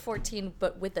 I rolled a 14,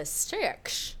 but with a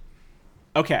 6.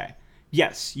 Okay.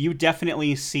 Yes, you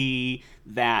definitely see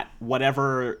that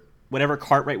whatever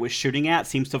Cartwright was shooting at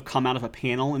seems to have come out of a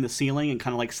panel in the ceiling and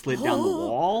kind of like slid down the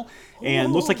wall,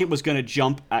 and looks like it was going to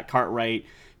jump at Cartwright.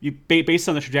 Based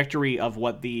on the trajectory of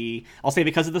I'll say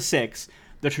because of the 6,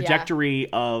 the trajectory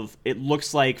of it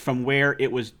looks like from where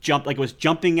it was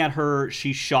jumping at her,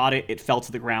 she shot it, it fell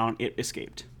to the ground, it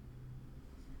escaped.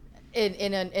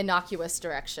 In an innocuous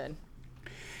direction.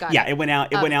 It went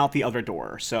out. It went out the other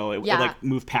door, so it like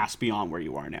moved past beyond where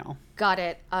you are now. Got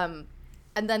it. And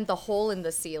then the hole in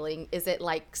the ceiling, is it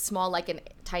like small, like a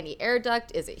tiny air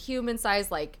duct? Is it human size?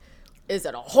 Like, is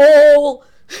it a hole?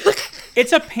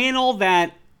 It's a panel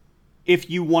that, if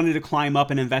you wanted to climb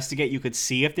up and investigate, you could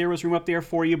see if there was room up there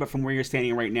for you. But from where you're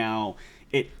standing right now,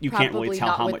 you can't really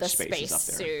tell how much space is up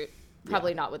there. Suit.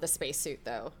 Probably not with a spacesuit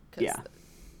though. Yeah.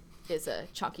 Is a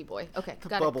chunky boy. Okay,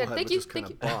 got Bubblehead it. Good. Thank would you. just Thank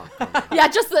you. bonk. Yeah,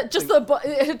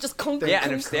 just conk. Yeah,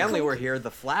 and if Stanley were here,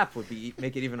 the flap would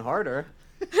make it even harder.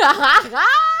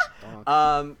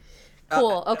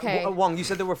 Cool. Okay. Wong, you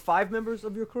said there were 5 members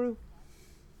of your crew?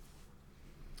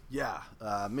 Yeah,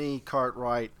 me,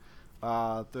 Cartwright.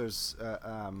 There's hang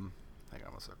on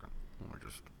a second. We're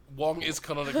just Wong is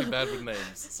canonically bad with names,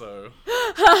 so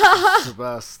the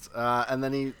best. And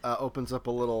then he opens up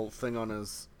a little thing on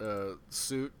his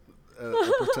suit,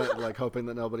 like hoping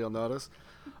that nobody will notice.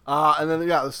 And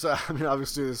then so, I mean,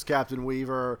 obviously there's Captain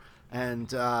Weaver and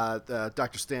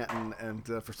Dr. Stanton and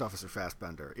First Officer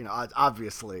Fassbender. You know,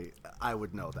 obviously I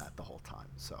would know that the whole time.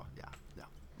 So yeah.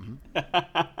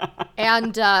 Mm-hmm.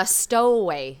 And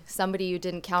Stowaway, somebody you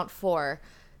didn't count for.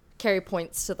 Carrie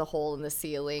points to the hole in the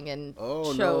ceiling and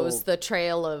shows the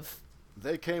trail of.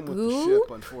 They came with the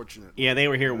ship, unfortunately. Yeah, they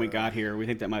were here when we got here. We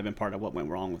think that might have been part of what went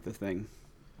wrong with the thing.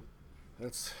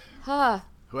 That's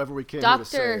whoever we came here to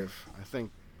save. I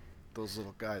think those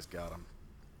little guys got him.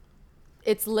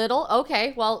 It's little?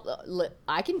 Okay, well,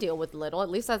 I can deal with little.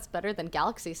 At least that's better than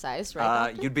galaxy size,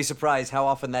 right? You'd be surprised how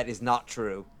often that is not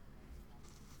true.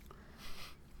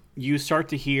 You start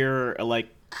to hear, like,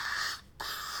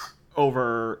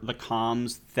 over the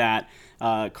comms that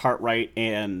Cartwright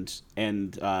and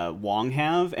Wong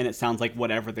have, and it sounds like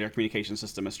whatever their communication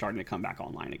system is starting to come back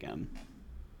online again.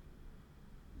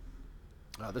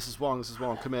 This is Wong.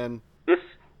 Come in. This is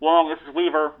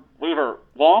Weaver.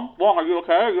 Wong, are you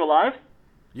okay? Are you alive?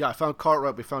 Yeah, I found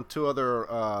Cartwright. We found 2 other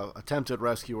attempted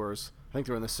rescuers. I think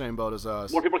they're in the same boat as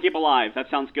us. More people keep alive. That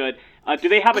sounds good. Do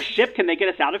they have a ship? Can they get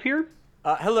us out of here?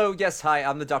 Hello, yes, hi,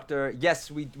 I'm the doctor. Yes,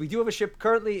 we do have a ship.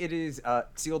 Currently, it is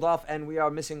sealed off, and we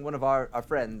are missing one of our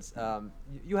friends.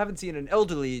 You haven't seen an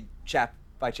elderly chap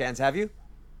by chance, have you?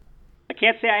 I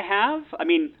can't say I have. I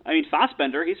mean,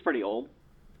 Fassbender, he's pretty old.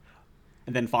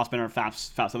 And then Fassbender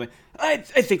Fassbender, I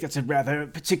think that's a rather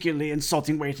particularly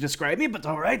insulting way to describe me, but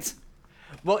all right.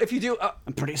 Well, if you do...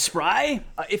 I'm pretty spry.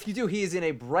 If you do, he is in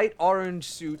a bright orange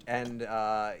suit, and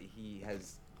he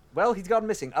has... Well, he's gone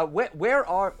missing. Where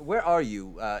are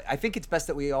you? I think it's best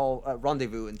that we all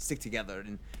rendezvous and stick together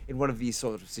in one of these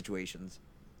sort of situations.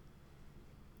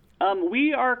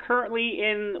 We are currently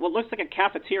in what looks like a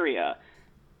cafeteria.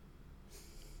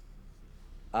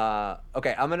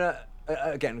 Okay, I'm gonna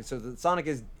again. So the Sonic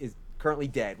is currently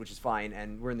dead, which is fine,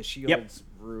 and we're in the Shields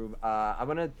room. I'm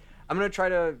gonna try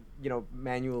to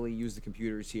manually use the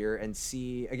computers here and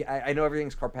see. I know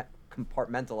everything's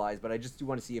compartmentalized, but I just do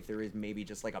want to see if there is maybe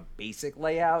just like a basic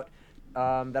layout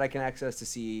that I can access to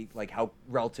see like how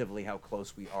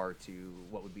close we are to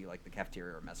what would be like the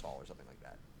cafeteria or mess hall or something like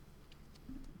that.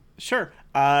 Sure.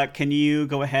 Can you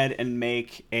go ahead and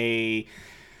make a...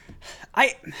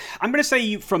 I'm going to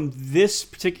say from this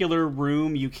particular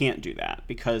room, you can't do that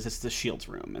because it's the Shields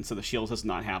room. And so the Shields does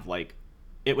not have like...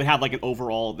 It would have like an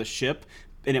overall of the ship,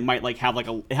 and it might like have like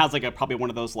it has like a probably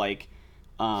one of those like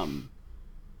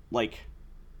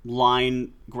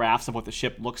line graphs of what the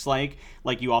ship looks like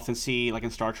you often see like in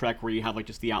Star Trek, where you have like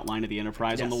just the outline of the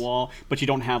Enterprise on the wall, but you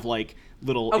don't have like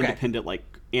little independent like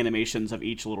animations of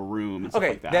each little room and stuff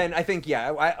like that. Then I think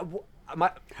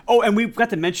Oh, and we got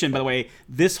to mention, by the way,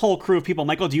 this whole crew of people.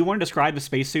 Michael, do you want to describe the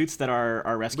spacesuits that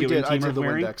our rescuing team I are did the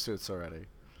wearing? Windex suits already.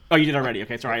 Oh, you did already.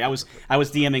 Okay, sorry. I was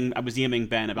DMing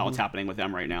Ben about what's happening with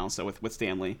them right now. So with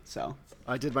Stanley. So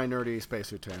I did my nerdy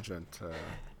spacesuit tangent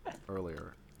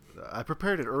earlier. I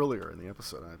prepared it earlier in the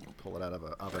episode. I pull it out of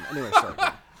an oven. Anyway, sorry.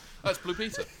 That's Blue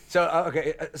Peter. So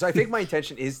so I think my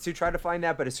intention is to try to find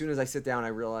that, but as soon as I sit down, I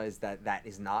realize that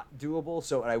is not doable.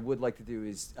 So what I would like to do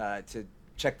is to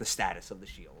check the status of the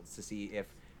shields to see if,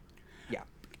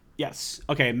 Yes.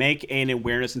 Okay. Make an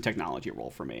awareness and technology roll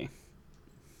for me.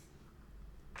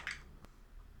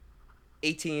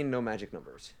 18, no magic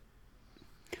numbers.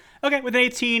 Okay, with an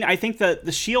 18, I think that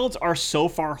the shields are so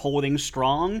far holding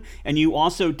strong, and you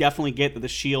also definitely get that the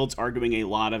shields are doing a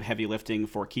lot of heavy lifting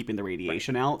for keeping the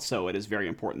radiation out, so it is very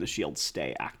important the shields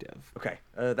stay active. Okay,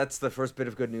 that's the first bit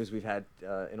of good news we've had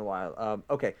in a while.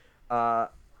 Okay,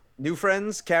 new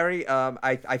friends, Carrie.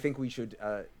 I think we should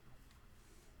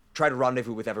try to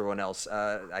rendezvous with everyone else.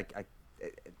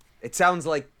 It sounds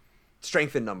like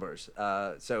strength in numbers.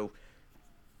 So,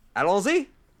 allons-y.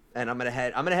 And I'm gonna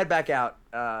head back out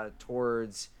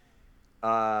towards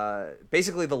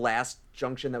basically the last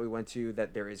junction that we went to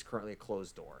that there is currently a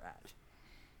closed door at.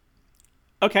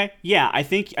 Okay, yeah, I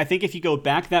think if you go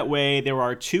back that way, there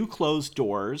are 2 closed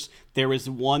doors. There is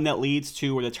one that leads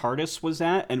to where the TARDIS was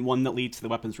at, and one that leads to the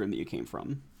weapons room that you came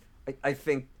from. I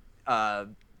think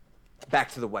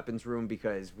back to the weapons room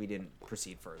because we didn't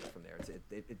proceed further from there.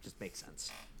 It just makes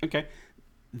sense. Okay.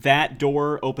 That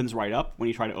door opens right up when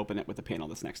you try to open it with the panel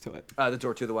that's next to it. The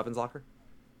door to the weapons locker?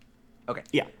 Okay.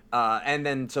 Yeah. And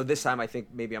then, so this time I think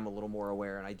maybe I'm a little more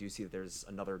aware, and I do see that there's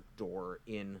another door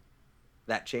in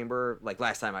that chamber. Like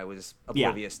last time I was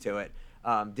oblivious to it.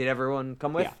 Did everyone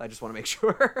come with? Yeah. I just want to make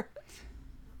sure.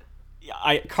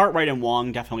 Yeah, Cartwright and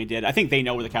Wong definitely did. I think they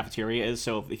know where the cafeteria is,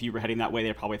 so if you were heading that way,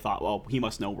 they probably thought, well, he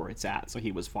must know where it's at, so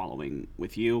he was following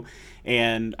with you.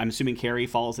 And I'm assuming Carrie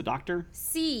follows the doctor?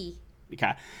 C.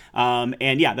 Okay.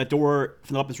 And yeah, the door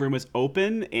from the weapons room is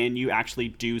open, and you actually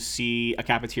do see a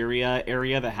cafeteria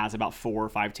area that has about 4 or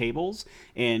 5 tables,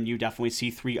 and you definitely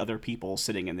see 3 other people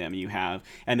sitting in them.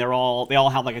 And they all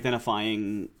have like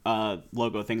identifying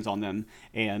logo things on them,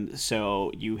 and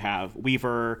so you have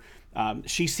Weaver.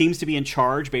 She seems to be in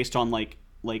charge based on like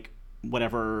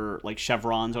whatever like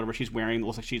chevrons, whatever she's wearing. It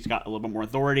looks like she's got a little bit more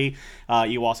authority.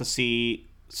 You also see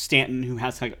Stanton, who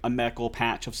has like a medical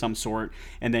patch of some sort,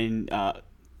 and then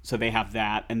so they have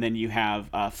that, and then you have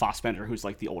Fassbender, who's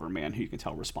like the older man who you can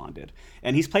tell responded,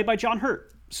 and he's played by John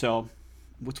Hurt. So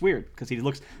it's weird because he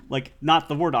looks like not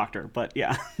the War Doctor, but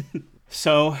yeah.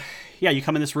 So yeah, you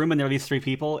come in this room and there are these 3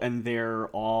 people, and they're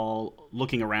all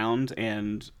looking around,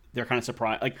 and they're kind of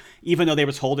surprised. Like even though they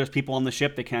were told there's people on the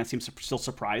ship, they kind of seem still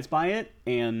surprised by it,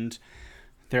 and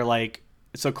they're like,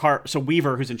 so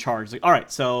Weaver, who's in charge, is like, all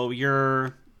right, so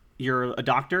you're a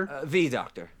doctor? The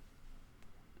doctor.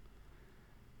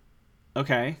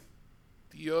 Okay.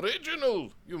 The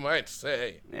original, you might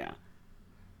say. Yeah.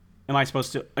 Am I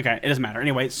supposed to? Okay, it doesn't matter.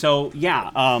 Anyway, so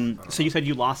yeah. So you said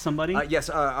you lost somebody? Yes,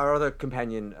 our other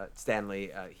companion,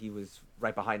 Stanley, he was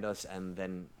right behind us, and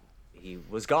then he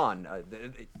was gone.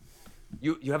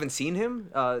 You haven't seen him?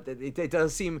 It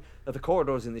does seem that the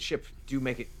corridors in the ship do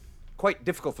make it quite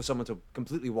difficult for someone to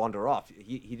completely wander off.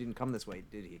 He didn't come this way,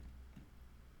 did he?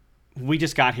 We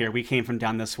just got here. We came from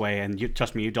down this way, and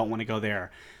trust me, you don't want to go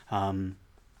there. Well,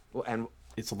 and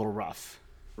it's a little rough.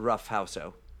 Rough how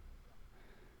so?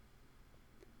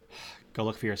 Go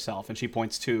look for yourself. And she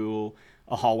points to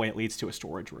a hallway that leads to a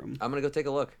storage room. I'm gonna go take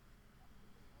a look.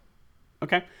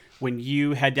 Okay. When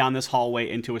you head down this hallway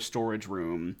into a storage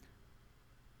room,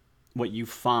 what you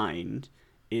find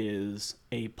is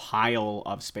a pile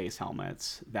of space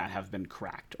helmets that have been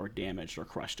cracked or damaged or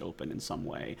crushed open in some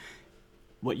way.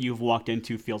 What you've walked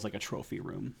into feels like a trophy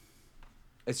room.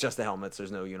 It's just the helmets.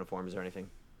 There's no uniforms or anything.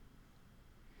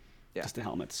 Yeah. Just the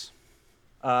helmets.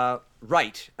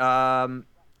 Right.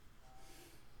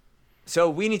 So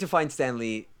we need to find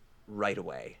Stanley right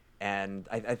away. And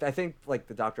I think, like,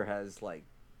 the doctor has, like,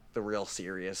 the real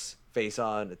serious face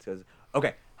on. It says,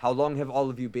 okay, how long have all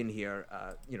of you been here,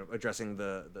 addressing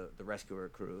the rescuer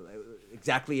crew?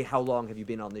 Exactly how long have you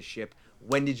been on this ship?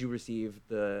 When did you receive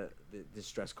the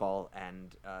distress call?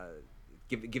 And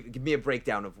give me a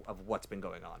breakdown of what's been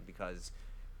going on, because,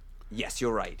 yes,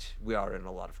 you're right. We are in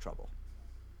a lot of trouble.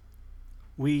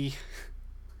 We've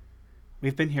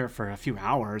been here for a few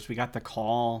hours. We got the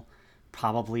call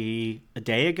probably a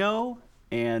day ago,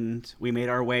 and we made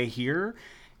our way here.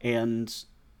 And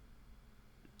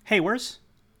hey, where's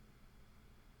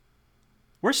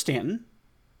Stanton?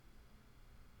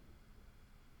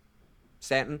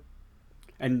 Stanton?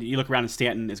 And you look around and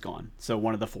Stanton is gone. So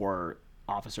one of the 4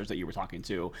 officers that you were talking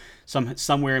to,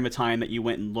 somewhere in the time that you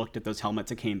went and looked at those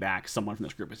helmets and came back, someone from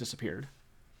this group has disappeared.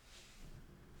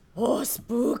 Oh,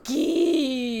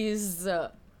 spookies!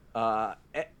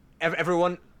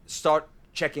 Everyone start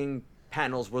checking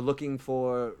panels. We're looking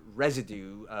for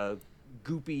residue,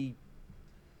 goopy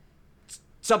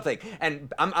something.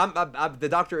 And I'm the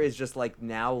doctor is just like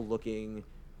now looking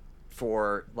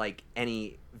for like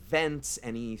any vents,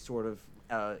 any sort of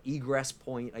egress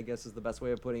point, I guess is the best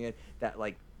way of putting it, that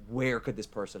like where could this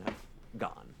person have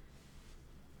gone.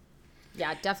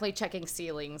 Yeah, definitely checking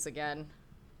ceilings again.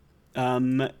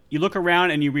 You look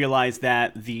around and you realize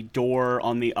that the door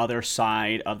on the other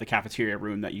side of the cafeteria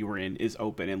room that you were in is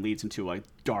open and leads into a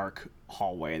dark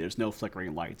hallway. There's no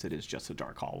flickering lights. It is just a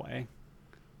dark hallway.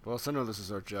 Well, I know this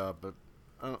is our job, but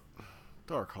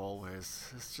dark hallways,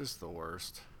 it's just the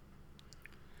worst.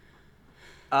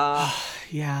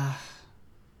 Yeah.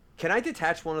 Can I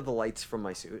detach one of the lights from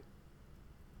my suit?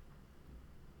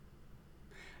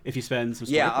 If you spend some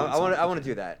Yeah, story I points want to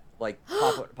do that. Like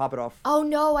pop it off. Oh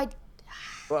no,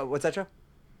 What's that, Joe?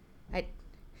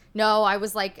 No, I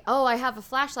was like, oh, I have a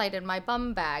flashlight in my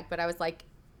bum bag, but I was like,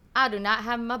 I do not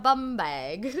have my bum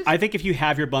bag. I think if you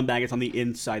have your bum bag, it's on the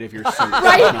inside of your suit.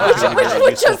 Right, It's not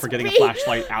very useful just for getting a me.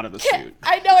 flashlight out of the suit.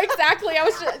 I know exactly. I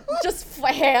was just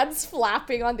hands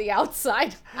flapping on the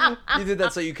outside. You did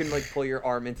that so you can like pull your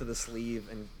arm into the sleeve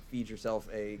and feed yourself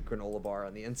a granola bar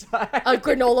on the inside. A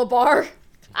granola bar.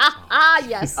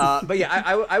 Yes. But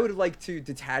yeah, I would like to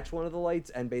detach one of the lights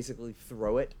and basically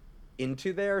throw it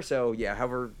into there. So yeah,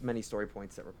 however many story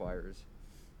points that requires.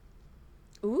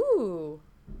 Ooh.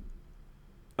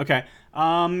 Okay.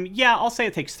 Yeah, I'll say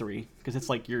it takes 3 because it's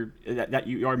like you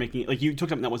are making it, like you took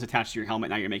something that was attached to your helmet.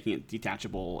 Now you're making it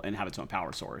detachable and have its own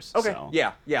power source. Okay. So.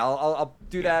 Yeah. I'll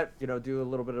do that. You know, do a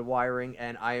little bit of wiring,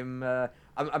 and I'm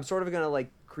sort of gonna like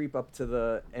creep up to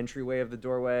the entryway of the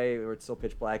doorway where it's still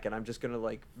pitch black, and I'm just gonna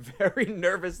like very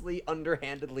nervously,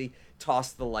 underhandedly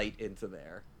toss the light into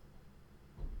there.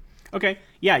 Okay.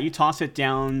 Yeah, you toss it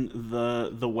down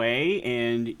the way,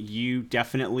 and you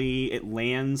definitely, it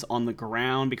lands on the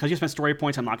ground. Because you spent story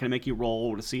points, I'm not going to make you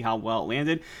roll to see how well it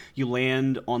landed. You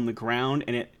land on the ground,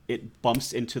 and it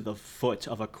bumps into the foot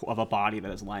of a body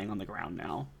that is lying on the ground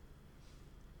now.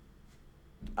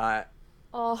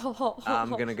 Oh.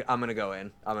 I'm gonna go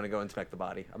in. I'm gonna go inspect the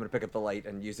body. I'm gonna pick up the light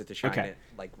and use it to shine Okay. it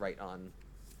like right on.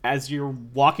 As you're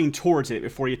walking towards it,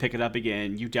 before you pick it up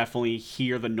again, you definitely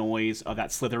hear the noise of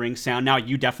that slithering sound. Now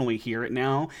you definitely hear it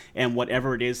now, and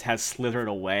whatever it is has slithered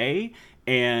away.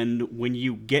 And when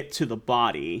you get to the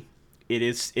body, it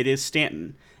is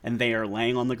Stanton, and they are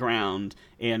laying on the ground,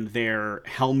 and their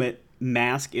helmet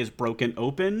mask is broken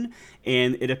open,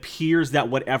 and it appears that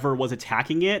whatever was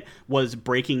attacking it was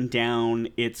breaking down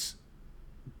its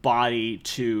body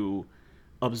to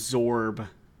absorb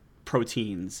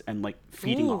proteins and like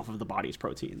feeding off of the body's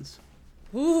proteins.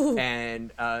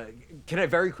 And can I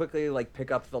very quickly like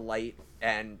pick up the light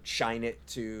and shine it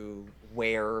to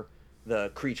where the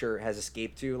creature has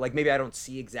escaped to? Like maybe I don't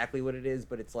see exactly what it is,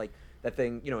 but it's like that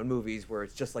thing, you know, in movies where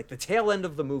it's just like the tail end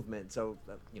of the movement. So,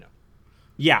 you know.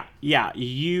 Yeah.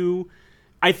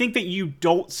 I think that you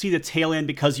don't see the tail end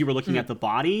because you were looking at the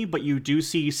body, but you do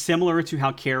see, similar to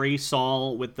how Carrie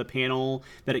saw with the panel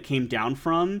that it came down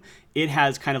from, it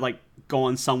has kind of like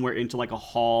gone somewhere into like a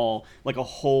hall, like a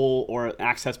hole or an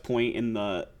access point in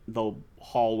the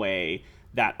hallway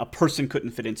that a person couldn't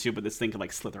fit into, but this thing could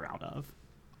like slither out of.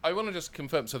 I want to just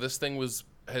confirm. So this thing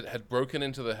had broken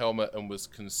into the helmet and was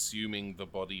consuming the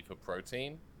body for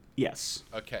protein? Yes.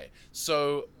 Okay.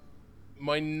 So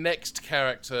my next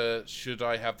character, should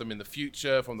I have them in the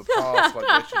future, from the past? Like,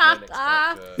 where should my next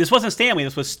character? This wasn't Stanley,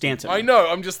 this was Stanton. I know.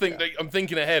 I'm just thinking. I'm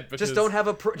thinking ahead because Just don't have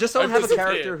a I've character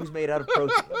disappeared. who's made out of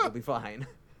protein. You'll be fine.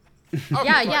 Oh,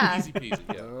 Yeah, fine, yeah. Easy peasy.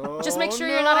 Yeah. Just make sure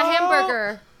you're not a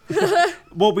hamburger.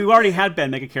 Well, we already had Ben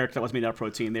make a character that was made out of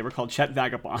protein. They were called Chet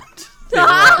Vagabond. They were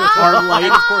And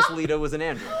light, of course, Lita was an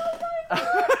android.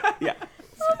 yeah,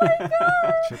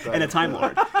 Chip and a Vagabond. Time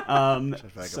Lord.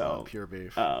 Vagabond, So, pure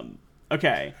beef.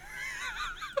 okay.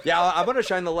 Yeah, I want to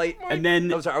shine the light. And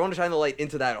then, I'm sorry, I want to shine the light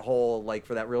into that hole, like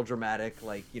for that real dramatic,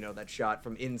 like, you know, that shot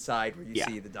from inside where you Yeah.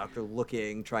 see the doctor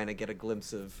looking, trying to get a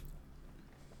glimpse of.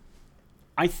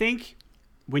 I think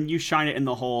when you shine it in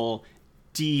the hole,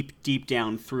 deep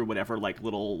down through whatever like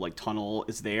little like tunnel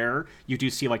is there, you do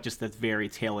see like just the very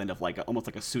tail end of like almost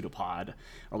like a pseudopod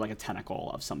or like a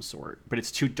tentacle of some sort. But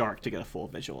it's too dark to get a full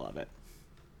visual of it.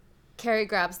 Carrie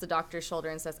grabs the doctor's shoulder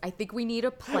and says, I think we need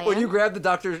a plan. When you grab the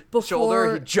doctor's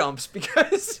shoulder, he jumps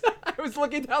because I was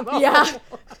looking down the hole.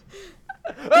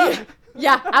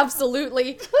 Yeah,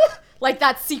 absolutely. Like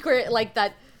that secret, like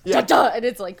that, Yeah. da-da, and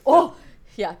it's like, oh,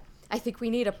 yeah. I think we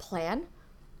need a plan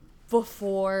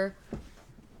before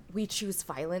we choose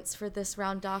violence for this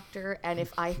round, Doctor. And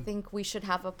if I think we should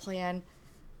have a plan,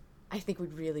 I think we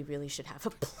really, really should have a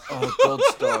plan. Oh, gold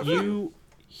star.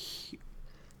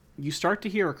 You start to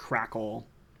hear a crackle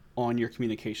on your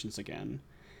communications again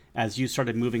as you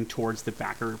started moving towards the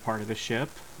backer part of the ship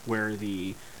where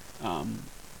the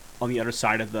on the other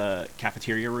side of the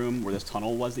cafeteria room where this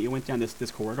tunnel was that you went down,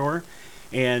 this corridor,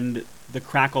 and the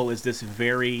crackle is this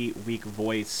very weak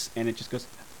voice, and it just goes,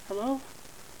 hello,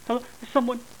 is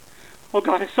someone, oh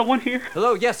god, is someone here?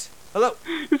 Hello, yes, hello.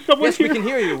 Is someone Yes, here? we can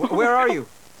hear you. Where are you?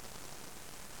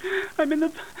 I'm in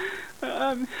the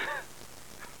I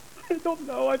don't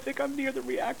know, I think I'm near the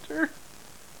reactor.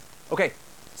 Okay,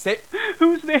 stay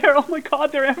Who's there? Oh my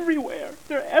god, they're everywhere.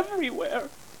 They're everywhere.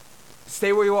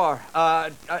 where you are.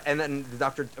 And then the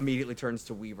doctor immediately turns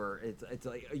to Weaver. It's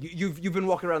like you've been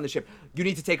walking around the ship. You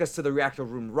need to take us to the reactor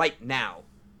room right now.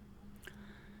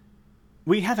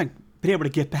 We haven't been able to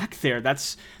get back there.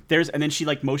 And then she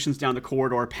like motions down the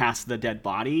corridor past the dead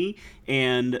body,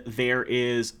 and there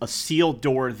is a sealed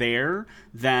door there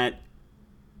that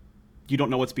you don't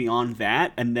know what's beyond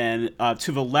that. And then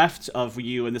to the left of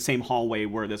you in the same hallway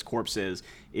where this corpse is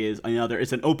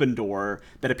an open door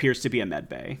that appears to be a med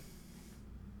bay.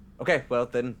 Okay, well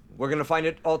then we're gonna find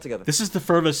it all together. This is the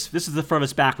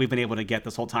furthest back we've been able to get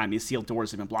this whole time. These sealed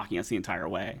doors have been blocking us the entire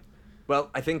way. Well,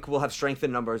 I think we'll have strength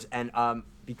in numbers, and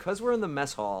because we're in the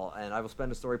mess hall, and I will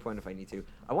spend a story point if I need to,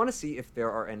 I want to see if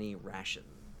there are any ration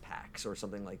packs or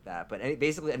something like that, but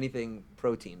basically anything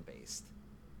protein-based.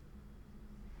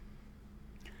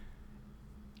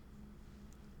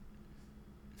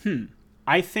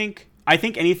 I think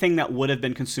anything that would have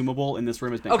been consumable in this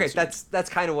room has been Okay, consumed. that's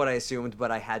kind of what I assumed,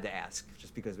 but I had to ask,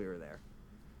 just because we were there.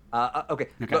 Okay.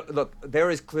 Okay. Look, there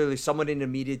is clearly someone in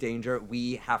immediate danger.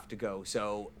 We have to go,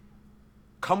 so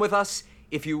come with us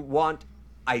if you want.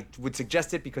 I would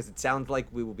suggest it because it sounds like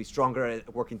we will be stronger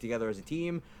at working together as a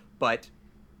team, but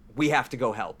we have to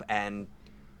go help. And,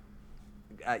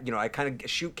 I kind of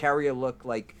shoot Carrie a look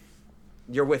like,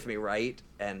 you're with me, right?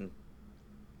 And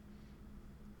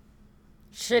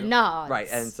She nods. right,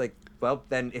 and it's like, well,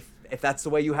 then if that's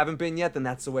the way you haven't been yet, then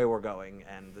that's the way we're going,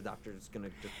 and the doctor's gonna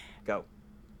just go.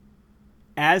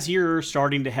 As you're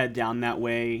starting to head down that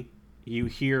way, you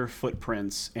hear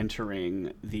footprints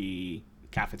entering the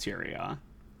cafeteria.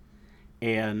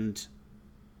 And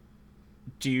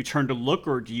do you turn to look,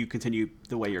 or do you continue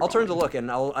the way you're I'll going? turn to look,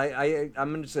 and I'm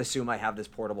gonna just assume I have this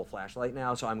portable flashlight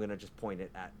now, so I'm gonna just point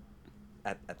it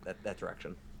at that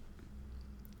direction.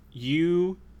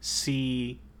 You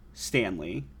see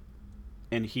Stanley,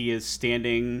 and he is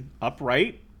standing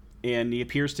upright, and he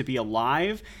appears to be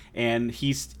alive, and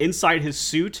he's inside his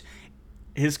suit.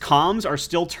 His comms are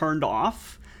still turned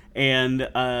off, and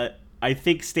I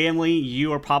think, Stanley,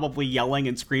 you are probably yelling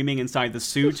and screaming inside the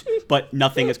suit, but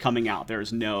nothing is coming out.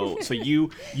 There's no... So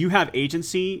you have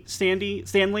agency,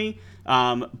 Stanley,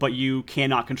 but you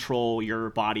cannot control your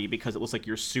body because it looks like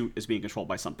your suit is being controlled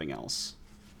by something else.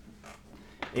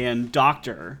 And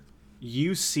Doctor,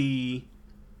 you see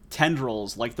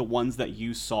tendrils like the ones that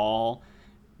you saw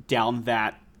down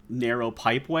that narrow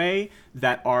pipeway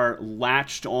that are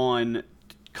latched on,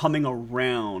 coming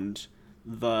around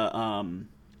the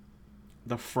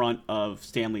front of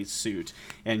Stanley's suit,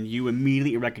 and you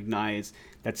immediately recognize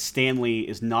that Stanley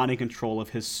is not in control of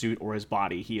his suit or his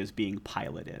body. He is being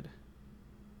piloted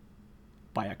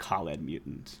by a Khaled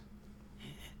mutant.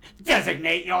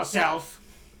 Designate yourself!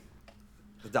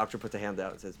 The doctor puts a hand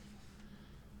out and says,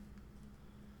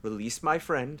 "Release my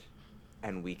friend,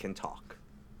 and we can talk."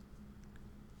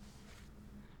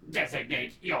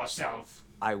 Designate yourself.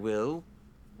 I will.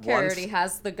 Carrie once already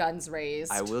has the guns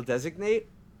raised. I will designate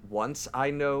once I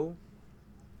know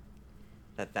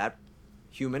that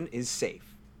human is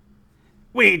safe.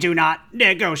 We do not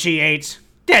negotiate.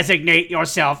 Designate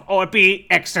yourself or be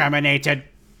exterminated.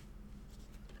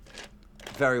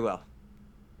 Very well.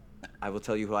 I will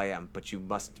tell you who I am, but you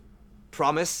must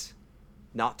promise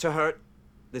not to hurt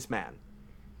this man.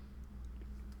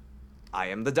 I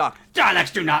am the doctor.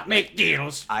 Daleks do not make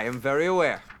deals. I am very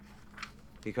aware,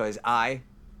 because I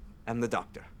am the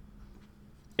doctor.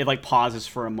 It like pauses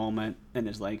for a moment and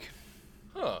is like,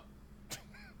 Huh.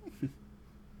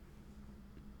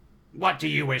 what do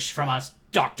you wish from us,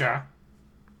 Doctor?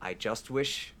 I just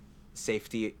wish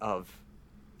safety of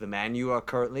the man you are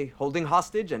currently holding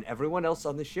hostage and everyone else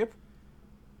on the ship.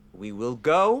 We will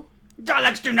go.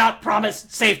 Daleks do not promise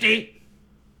safety.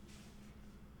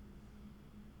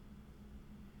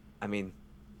 I mean,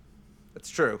 that's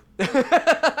true.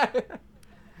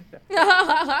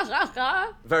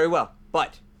 Very well,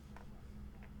 but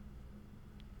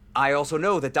I also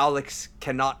know that Daleks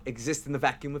cannot exist in the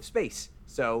vacuum of space.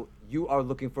 So you are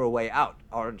looking for a way out,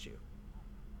 aren't you?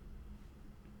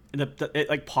 And it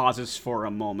like pauses for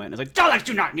a moment. It's like, Daleks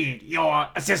do not need your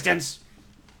assistance.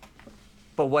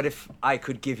 But what if I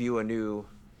could give you a new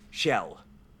shell?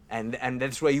 And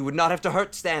this way you would not have to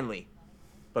hurt Stanley.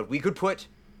 But we could put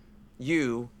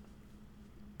you...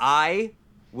 I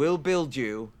will build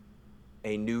you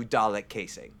a new Dalek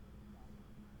casing.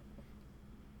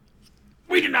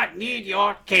 We do not need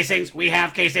your casings. We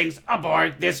have casings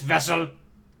aboard this vessel.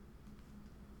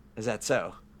 Is that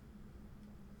so?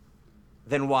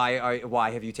 Then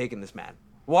why have you taken this man?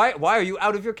 Why are you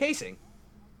out of your casing?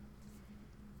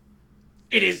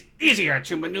 It is easier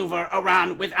to maneuver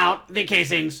around without the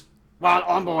casings while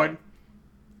on board.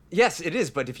 Yes, it is,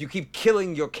 but if you keep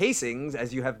killing your casings,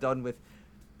 as you have done with,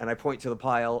 and I point to the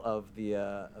pile of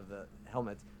the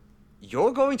helmets,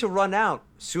 you're going to run out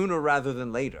sooner rather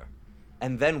than later.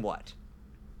 And then what?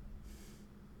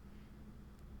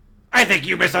 I think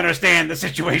you misunderstand the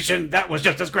situation that was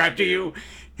just described to you.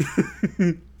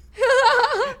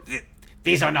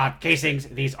 These are not casings,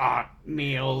 these are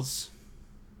meals.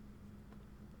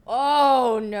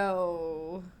 Oh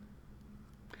no.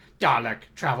 Dalek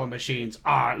travel machines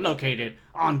are located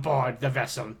on board the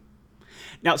vessel.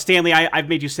 Now, Stanley, I've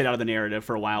made you sit out of the narrative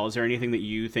for a while. Is there anything that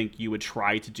you think you would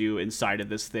try to do inside of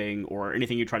this thing, or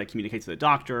anything you try to communicate to the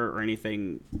Doctor, or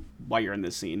anything while you're in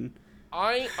this scene?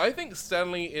 I think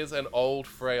Stanley is an old,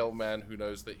 frail man who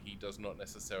knows that he does not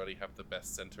necessarily have the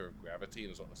best center of gravity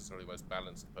and is not necessarily the most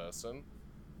balanced person.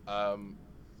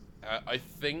 I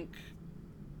think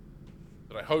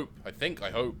that I hope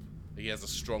that he has a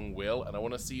strong will, and I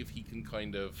want to see if he can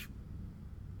kind of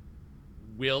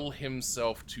will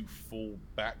himself to fall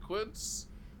backwards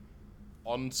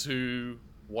onto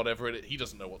whatever it is. He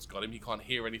doesn't know what's got him. He can't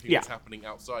hear anything that's happening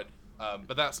outside.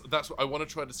 But that's what I want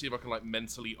to try to see if I can like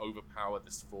mentally overpower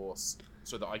this force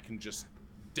so that I can just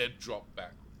dead drop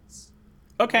backwards.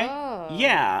 Okay. Oh.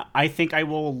 Yeah, I think I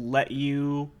will let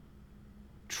you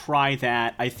try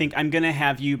that. I think I'm going to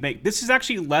have you make... This is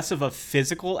actually less of a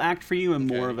physical act for you and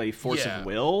more of a force of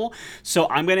will. So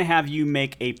I'm going to have you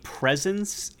make a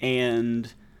presence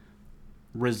and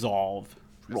resolve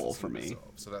roll for me.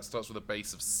 Resolve. So that starts with a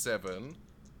base of 7.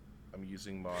 I'm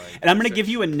using my... And I'm going to give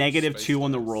you a negative space 2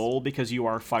 on the dice. roll because you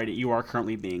are fighting. You are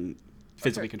currently being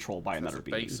physically controlled by another That's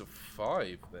a being. base of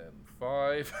 5 then.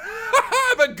 5.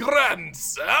 The Grand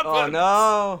Serpent! Oh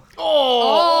no!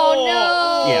 Oh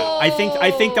no. Yeah,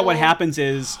 I think that what happens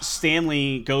is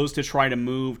Stanley goes to try to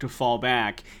move to fall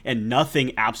back, and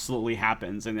nothing absolutely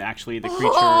happens, and actually the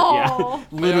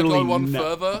creature, May I go one no-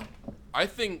 further? I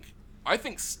think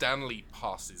Stanley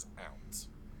passes out.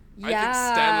 I think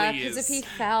Yeah, Stanley because is... if he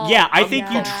fell. Yeah, I think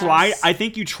you Yes. try. I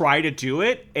think you try to do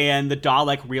it, and the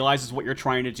Dalek realizes what you're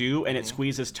trying to do, and it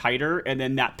squeezes tighter. And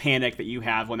then that panic that you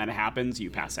have when that happens, you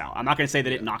pass out. I'm not going to say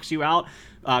that it knocks you out.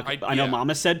 I know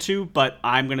Mama said to, but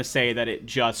I'm going to say that it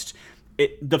just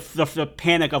the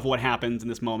panic of what happens in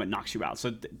this moment knocks you out.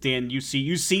 So Dan, you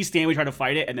see Stanley try to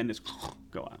fight it, and then just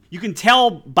go out. You can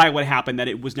tell by what happened that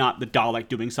it was not the Dalek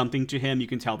doing something to him. You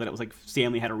can tell that it was like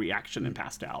Stanley had a reaction and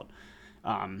passed out.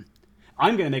 I'm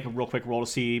going to make a real quick roll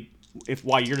to see if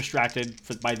while you're distracted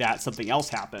by that, something else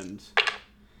happened.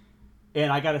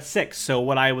 And I got a 6. So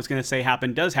what I was going to say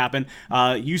does happen.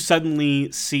 You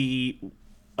suddenly see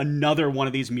another one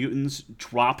of these mutants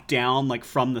drop down like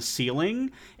from the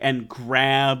ceiling and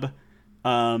grab.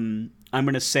 I'm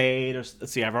going to say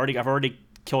let's see. I've already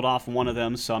killed off one of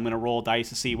them, so I'm going to roll dice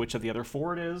to see which of the other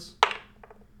 4 it is.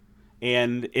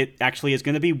 And it actually is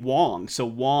going to be Wong. So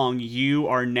Wong, you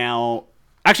are now...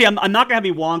 Actually, I'm not going to have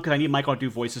you Wong because I need Michael to do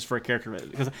voices for a character.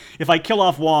 Because if I kill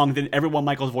off Wong, then everyone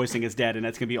Michael's voicing is dead, and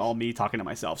that's going to be all me talking to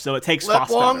myself. So it takes Let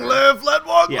Wong live! Let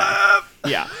Wong live!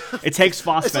 Yeah, it takes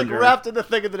Fossbender. It's like wrapped in the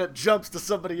thing and then it jumps to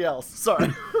somebody else.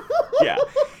 Sorry. Yeah,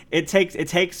 it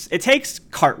takes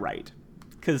Cartwright.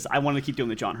 Because I want to keep doing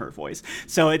the John Hurt voice.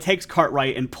 So it takes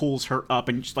Cartwright and pulls her up,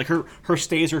 and just, like her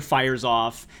staser fires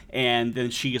off, and then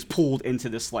she is pulled into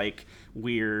this like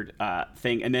weird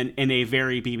thing, and then in a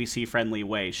very BBC friendly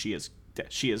way, she is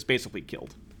basically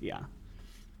killed. Yeah.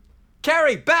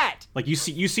 Carry Bat! Like you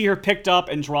see her picked up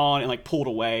and drawn and like pulled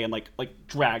away and like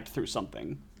dragged through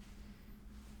something.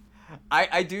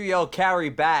 I do yell carry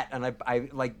Bat, and I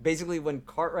like basically when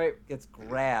Cartwright gets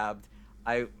grabbed,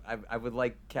 I would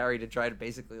like Carrie to try to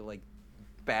basically like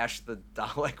bash the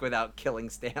Dalek without killing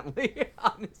Stanley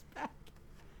on his back.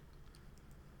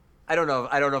 I don't know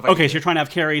if I Okay, so you're trying to have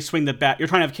Carrie swing the bat. You're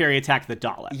trying to have Carrie attack the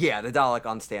Dalek. Yeah, the Dalek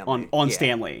on Stanley. On Yeah.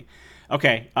 Stanley.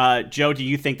 Okay, Joe, do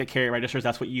you think that Carrie registers?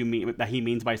 That's what you mean. That he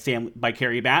means by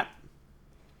Carrie bat.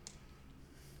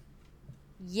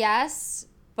 Yes,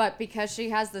 but because she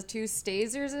has the 2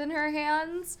 stasers in her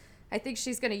hands, I think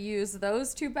she's going to use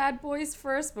those 2 bad boys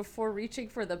first before reaching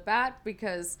for the bat,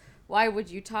 because why would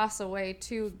you toss away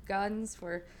 2 guns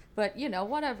for... But,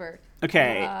 whatever.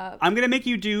 Okay, I'm going to make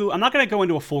you do... I'm not going to go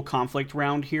into a full conflict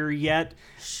round here yet.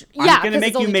 Yeah, I'm going to 'cause make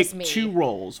it's you only make just me. 2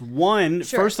 rolls. One,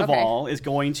 Sure, first of okay. all, is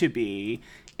going to be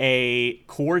a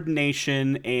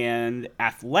coordination and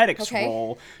athletics Okay.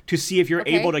 roll to see if you're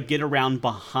Okay. able to get around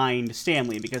behind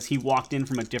Stanley, because he walked in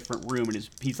from a different room and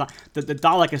he's not... The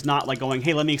Dalek is not like going,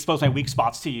 hey, let me expose my weak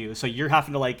spots to you. So you're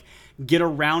having to like get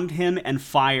around him and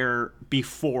fire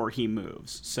before he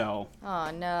moves. So...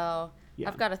 Oh, no. Yeah.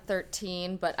 I've got a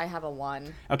 13, but I have a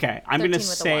 1. Okay, I'm going to 13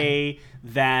 with a say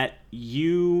that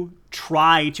you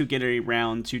try to get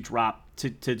around to drop to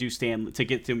do Stanley to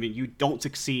get to him. You don't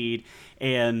succeed,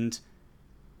 and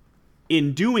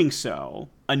in doing so,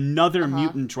 another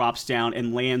mutant drops down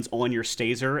and lands on your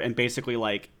staser, and basically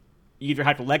like you either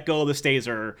have to let go of the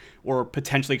staser or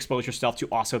potentially expose yourself to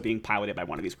also being piloted by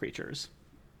one of these creatures.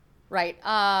 Right.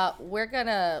 We're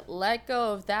gonna let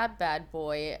go of that bad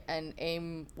boy and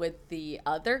aim with the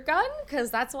other gun,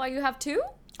 because that's why you have 2?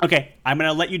 Okay, I'm going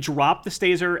to let you drop the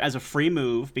staser as a free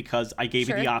move because I gave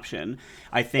you the Sure. option.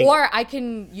 I think... Or I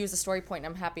can use a story point,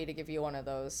 and I'm happy to give you one of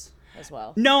those as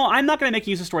well. No, I'm not going to make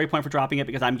you use a story point for dropping it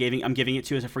because I'm giving it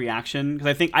to you as a free action, because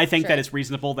I think that Sure. it's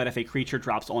reasonable that if a creature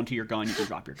drops onto your gun, you can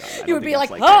drop your gun. I You don't would think be like,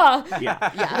 that's huh!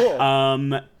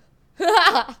 Yeah.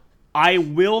 Yeah. I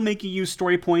will make you use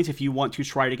story points if you want to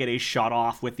try to get a shot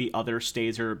off with the other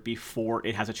staser before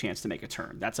it has a chance to make a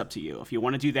turn. That's up to you. If you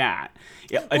want to do that,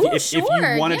 if you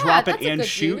sure. want to Yeah, drop it that's a and good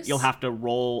shoot, use. you'll have to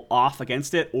roll off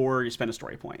against it, or you spend a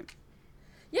story point.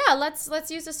 Yeah, let's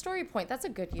use a story point. That's a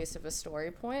good use of a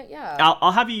story point. Yeah.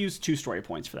 I'll have you use 2 story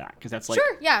points for that, because that's like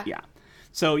Sure, yeah. yeah.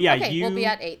 So yeah, Okay, you we'll be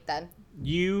at 8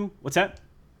 then. what's that?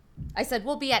 I said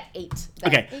we'll be at 8.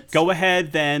 Then. Okay, 8's go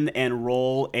ahead then and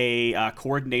roll a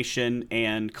coordination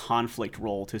and conflict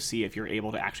roll to see if you're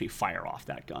able to actually fire off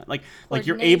that gun. Like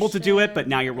you're able to do it, but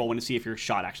now you're rolling to see if your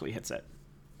shot actually hits it.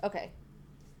 Okay.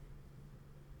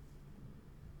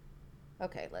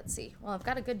 Okay, let's see. Well, I've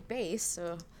got a good base,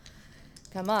 so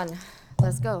come on,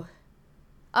 let's go.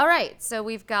 All right, so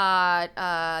we've got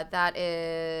that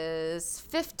is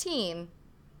 15.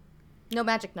 No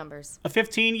magic numbers. A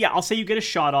 15, yeah, I'll say you get a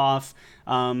shot off.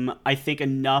 I think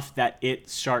enough that it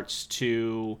starts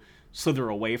to slither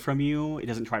away from you. It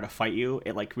doesn't try to fight you.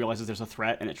 It like realizes there's a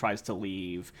threat and it tries to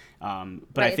leave. But Right,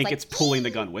 I it's think like, it's pulling the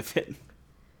gun with it.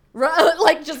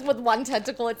 Like just with one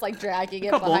tentacle, it's like dragging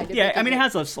it behind it. Yeah, I making mean, it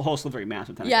it- has a whole slithery mass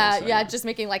of tentacles. Yeah, so, yeah, just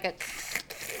making like a.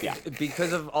 yeah.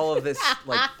 Because of all of this,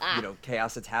 like,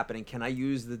 chaos that's happening, can I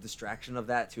use the distraction of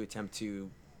that to attempt to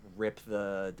rip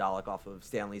the Dalek off of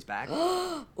Stanley's back?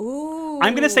 Ooh.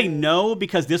 I'm gonna say no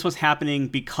because this was happening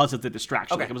because of the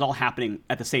distraction. Okay. Like it was all happening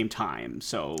at the same time.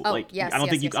 So Oh, like yes, I don't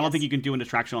yes, think yes, I don't yes. think you can do a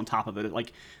distraction on top of it.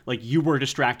 Like you were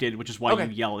distracted, which is why Okay.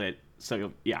 you yelled it.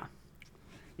 So yeah.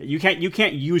 You can't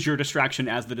use your distraction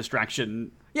as the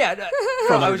distraction. Yeah,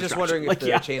 From I a was just distraction. wondering if Like, the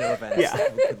yeah. chain of events Yeah.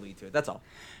 could lead to it. That's all.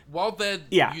 While they're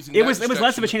Yeah. using It that was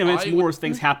less of a chain of events, distraction, more I would-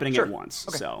 things happening Sure. at once.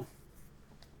 Okay. So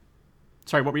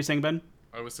sorry, what were you saying, Ben?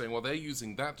 I was saying, while they're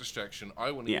using that distraction, I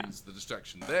want to Yeah. use the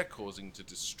distraction they're causing to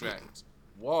distract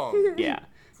Wong. Yeah.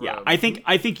 Yeah, From-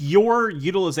 I think your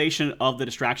utilization of the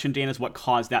distraction, Dan, is what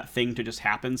caused that thing to just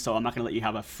happen. So I'm not going to let you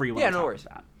have a free one. Yeah, on no top worries.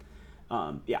 of that.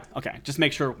 Yeah, okay. Just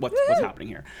make sure what's happening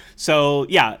here. So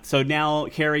yeah, so now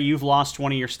Carrie, you've lost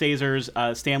one of your stasers.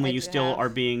 Stanley, I you do still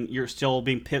have. you're still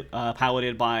being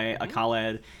piloted by Mm-hmm. a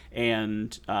Khaled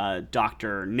and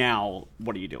Doctor. Now,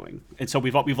 what are you doing? And so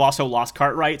we've also lost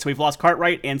Cartwright. So we've lost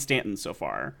Cartwright and Stanton so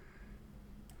far.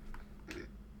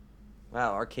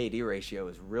 Wow, our KD ratio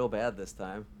is real bad this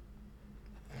time.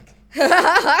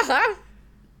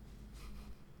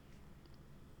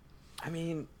 I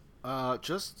mean,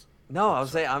 Just no, I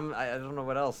was saying I don't know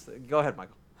what else. Go ahead,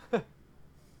 Michael.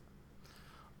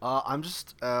 I'm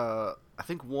just. I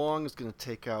think Wong is going to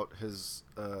take out his.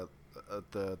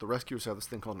 The rescuers have this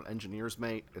thing called an engineer's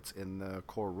mate. It's in the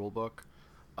core rulebook,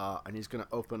 and he's going to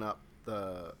open up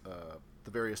the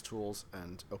various tools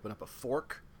and open up a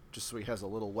fork, just so he has a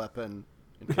little weapon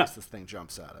in case this thing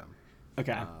jumps at him.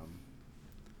 Okay.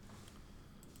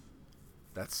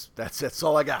 That's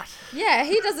all I got. Yeah,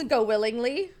 he doesn't go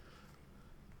willingly.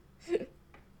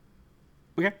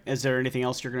 Okay. Is there anything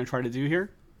else you're going to try to do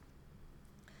here?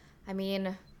 I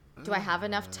mean, do I have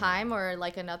enough time or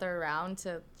like another round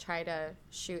to try to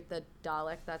shoot the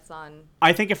Dalek that's on?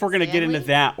 I think if we're going to get into Stanley?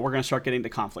 that, we're going to start getting to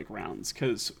conflict rounds.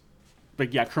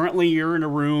 But yeah, currently you're in a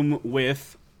room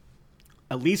with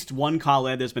at least one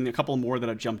Khaled. There's been a couple more that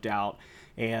have jumped out.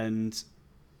 And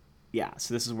yeah,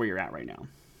 so this is where you're at right now.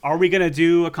 Are we going to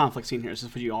do a conflict scene here? Is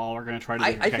this what you all are going to try to do?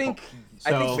 I Okay, think cool.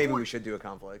 I think So- maybe we should do a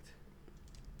conflict.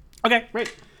 Okay,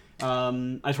 great. I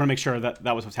just want to make sure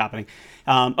that was what's happening.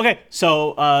 Okay,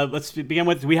 so let's begin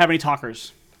with, do we have any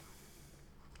talkers?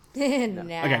 Nah.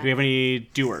 Okay, do we have any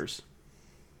doers?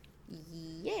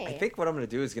 Yeah. I think what I'm gonna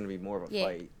do is gonna be more of a Yeah.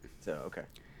 fight. So okay.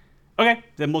 Okay,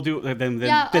 then we'll do. Then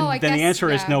Yeah, I the guess,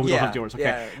 answer is yeah. no. We don't Yeah, have doers. Okay.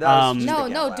 yeah, that was just No,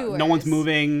 thinking no out loud. doers. No one's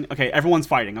moving. Okay, everyone's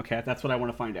fighting. Okay, that's what I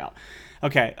want to find out.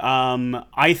 Okay,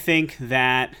 I think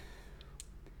that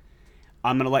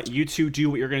I'm gonna let you two do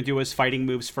what you're gonna do as fighting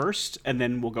moves first, and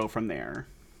then we'll go from there.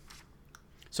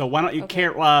 So why don't you, Okay.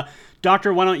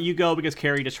 Doctor? Why don't you go, because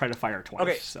Carrie just tried to fire twice.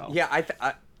 Okay. So Yeah,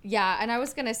 Yeah, and I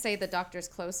was gonna say the doctor's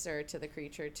closer to the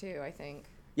creature too, I think.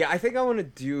 I think I want to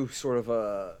do sort of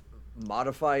a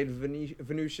modified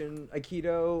Venusian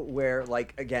Aikido, where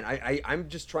like again, I'm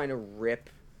just trying to rip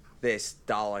this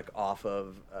Dalek off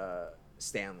of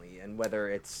Stanley, and whether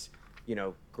it's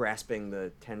grasping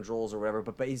the tendrils or whatever,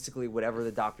 but basically whatever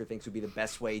the doctor thinks would be the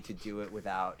best way to do it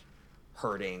without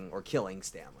hurting or killing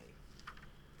Stanley.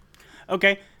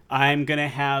 Okay, I'm gonna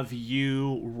have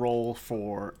you roll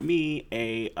for me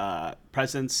a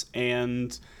presence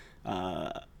and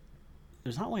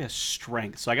there's not really a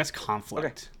strength, so I guess conflict.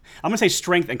 Okay. I'm gonna say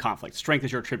strength and conflict. Strength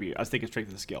is your attribute. I was thinking strength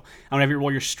is a skill. I'm gonna have you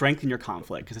roll your strength and your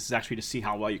conflict, because this is actually to see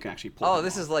how well you can actually pull. Oh, them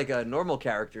this off. is like a normal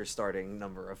character starting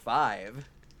number of 5.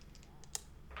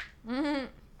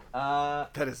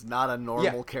 That is not a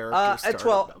normal character. At starting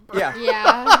 12. number. Yeah.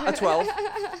 Yeah. At 12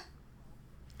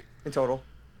 in total.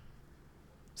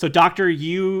 So, Doctor,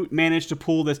 you managed to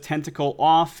pull this tentacle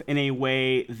off in a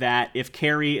way that if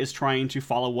Carrie is trying to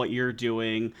follow what you're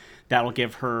doing, that'll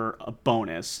give her a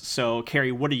bonus. So,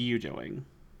 Carrie, what are you doing?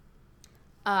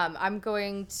 I'm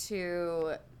going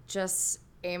to just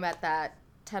aim at that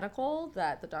tentacle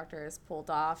that the doctor has pulled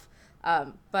off,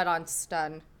 but on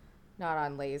stun, not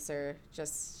on laser,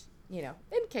 just, in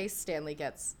case Stanley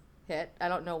gets hit. I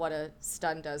don't know what a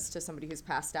stun does to somebody who's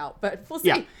passed out, but we'll see.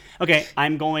 Yeah. Okay.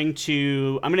 I'm gonna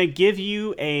give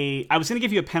you I was gonna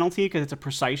give you a penalty because it's a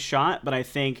precise shot, but I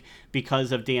think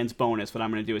because of Dan's bonus, what I'm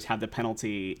gonna do is have the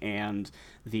penalty and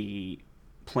the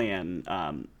plan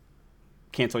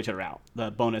cancel each other out,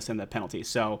 the bonus and the penalty.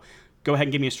 So go ahead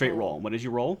and give me a straight roll. What did you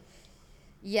roll?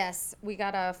 Yes, we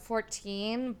got a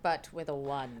 14, but with a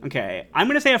 1. Okay, I'm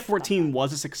going to say a 14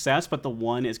 was a success, but the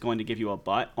 1 is going to give you a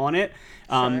butt on it.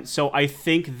 Sure. So I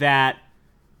think that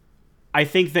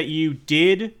you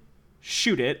did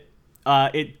shoot it.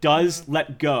 It does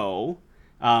let go,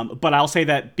 but I'll say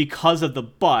that because of the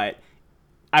butt,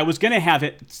 I was going to have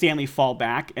Stanley fall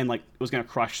back and it was going to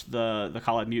crush the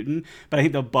Khaled mutant, but I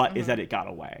think the butt is that it got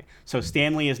away. So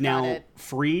Stanley is now it.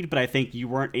 freed, but I think you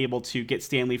weren't able to get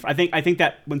Stanley. I think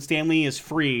that when Stanley is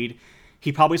freed,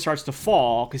 he probably starts to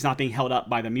fall because he's not being held up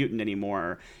by the mutant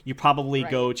anymore. You probably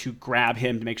Right. go to grab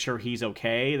him to make sure he's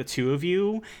okay, the two of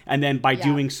you, and then by Yeah.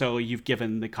 doing so, you've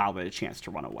given the Khaled a chance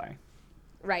to run away.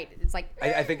 Right. It's like,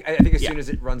 I think as Yeah. soon as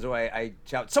it runs away, I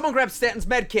shout, "Someone grab Stanton's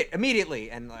med kit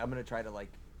immediately!" And I'm gonna try to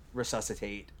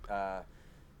resuscitate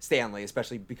Stanley,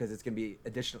 especially because it's gonna be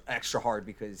extra hard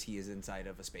because he is inside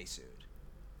of a spacesuit.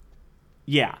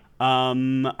 Yeah.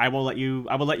 I will let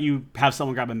you have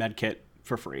someone grab a med kit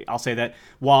for free. I'll say that,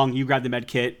 Wong, you grab the med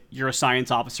kit. You're a science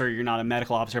officer. You're not a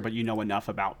medical officer, but you know enough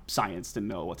about science to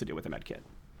know what to do with the med kit.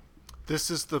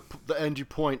 This is the end you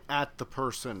point at the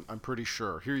person, I'm pretty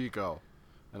sure. Here you go.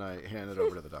 And I hand it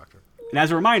over to the doctor. And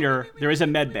as a reminder, there is a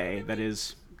med bay that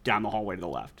is down the hallway to the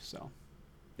left. So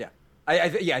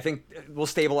Yeah, I think we'll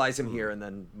stabilize him here and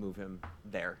then move him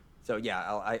there. So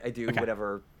yeah, I do Okay.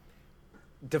 whatever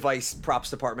device props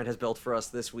department has built for us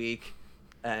this week.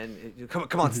 And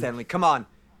come on, Stanley, come on,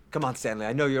 Stanley.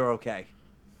 I know you're okay.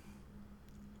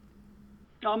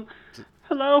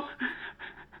 Hello?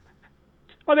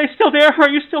 Are they still there? Are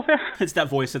you still there? it's that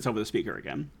voice that's over the speaker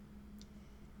again.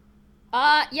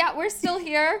 yeah, we're still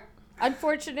here.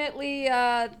 Unfortunately,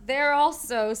 they're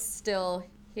also still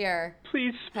here.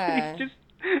 Please, Uh. just,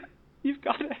 you've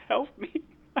got to help me.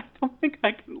 I don't think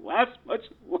I can last much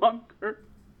longer.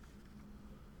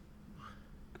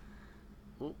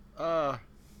 Well,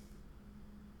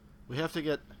 we have to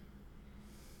get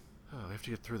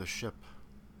through the ship.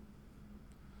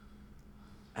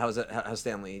 How's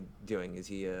Stanley doing? Is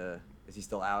he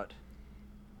still out?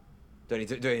 Do I need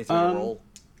to make a roll?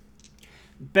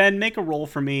 Ben, make a roll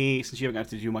for me since you haven't got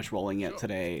to do much rolling yet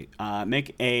today.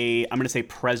 Make a, I'm going to say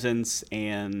presence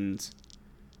and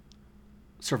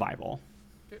survival.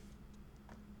 Okay.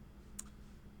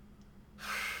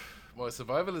 My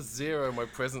survival is 0, my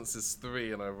presence is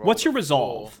 3, and I rolled What's your a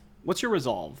resolve? 4. What's your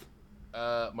resolve?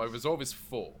 My resolve is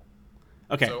 4.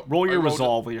 Okay, So roll I your rolled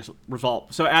resolve with your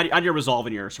resolve. So add your resolve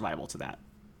and your survival to that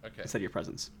Okay. instead of your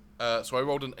presence. So I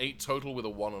rolled an 8 total with a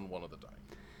 1 on one of the die.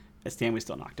 Stanley's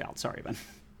still knocked out. Sorry, Ben.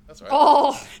 That's all right.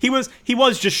 Oh, He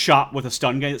was just shot with a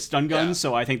stun gun, Yeah.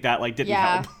 so I think that like didn't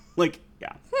Yeah. help. Like,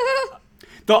 yeah.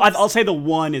 Though I'll say the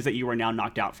one is that you are now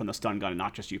knocked out from the stun gun and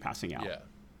not just you passing out. Yeah.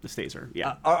 The staser.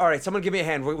 Yeah. All right, someone give me a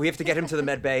hand. We have to get him to the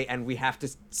med bay, and we have to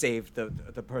save the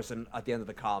person at the end of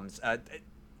the comms.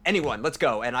 Anyone, let's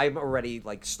go. And I'm already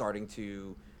like starting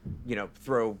to,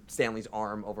 throw Stanley's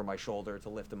arm over my shoulder to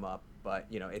lift him up. But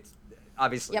it's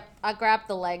obviously. yep. I grabbed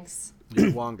the legs.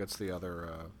 Wong gets the other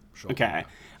shoulder. Okay.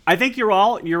 I think you're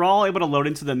all able to load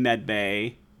into the med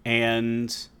bay,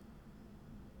 and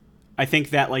I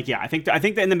think that I think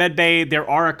that in the med bay there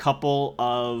are a couple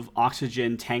of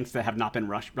oxygen tanks that have not been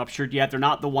ruptured yet. They're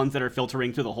not the ones that are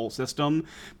filtering through the whole system,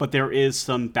 but there is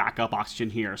some backup oxygen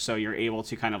here, so you're able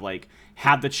to kind of like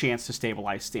have the chance to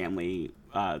stabilize Stanley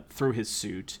through his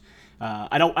suit.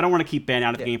 I don't want to keep Ben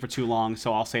out of the game for too long,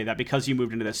 so I'll say that because you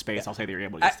moved into this space, I'll say that you're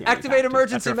able to get Stanley Activate back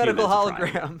emergency after a few medical minutes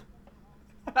of trying. hologram.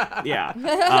 Yeah,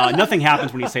 nothing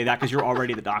happens when you say that because you're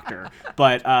already the doctor.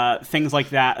 But things like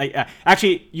that.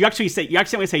 Actually, you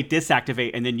accidentally say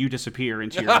disactivate, and then you disappear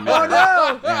into your emitter.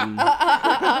 Oh no!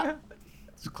 And,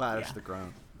 It's clatters to the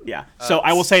ground. yeah. So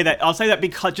I'll say that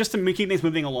because just to keep things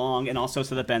moving along, and also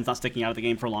so that Ben's not sticking out of the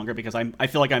game for longer, because I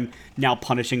feel like I'm now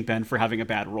punishing Ben for having a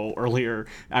bad roll earlier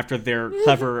after their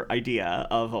clever idea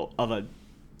of a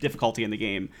difficulty in the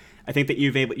game. I think that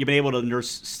you've been able to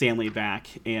nurse Stanley back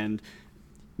and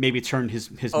maybe turn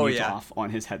his mute off on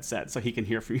his headset so he can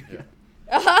hear from you.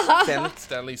 Stanley?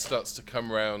 Stanley starts to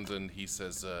come round and he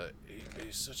says,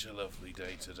 "It's such a lovely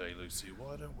day today, Lucy.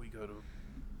 Why don't we go to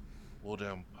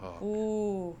Wardown Park?"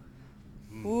 Ooh.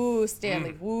 Ooh,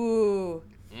 Stanley. Ooh.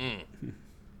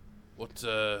 What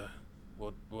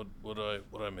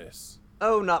I miss?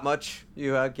 Oh, not much.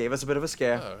 You gave us a bit of a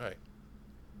scare. Oh, right.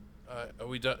 Are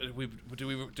we done?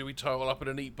 Do we tie all up in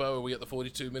a neat bow? Are we at the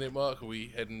 42-minute mark? Are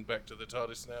we heading back to the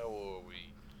TARDIS now, or are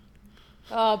we?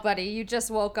 Oh, buddy, you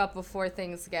just woke up before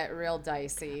things get real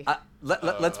dicey.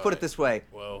 Let's put it this way.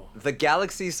 Well, The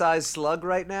galaxy-sized slug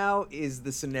right now is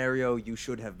the scenario you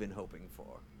should have been hoping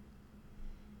for.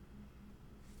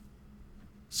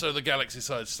 so the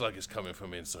galaxy-sized slug is coming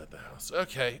from inside the house.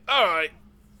 Okay, all right.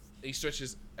 He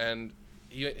stretches and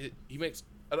he makes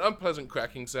an unpleasant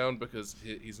cracking sound because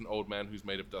he's an old man who's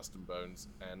made of dust and bones,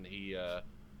 and he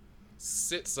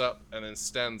sits up and then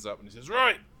stands up and he says,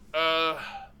 "Right,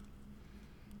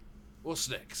 what's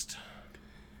next?"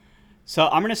 So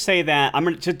I'm going to say that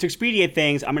to expedite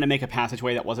things, I'm going to make a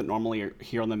passageway that wasn't normally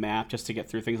here on the map just to get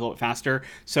through things a little bit faster.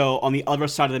 So on the other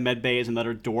side of the med bay is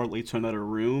another door that leads to another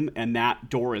room, and that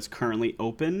door is currently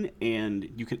open, and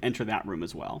you can enter that room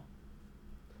as well.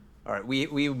 All right,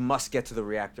 we must get to the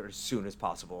reactor as soon as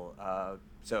possible.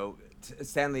 So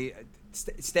Stanley,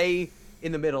 stay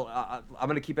in the middle. I'm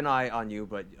going to keep an eye on you,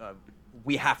 but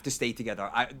we have to stay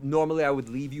together. Normally I would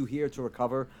leave you here to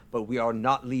recover, but we are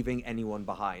not leaving anyone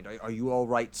behind. Are you all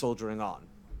right soldiering on?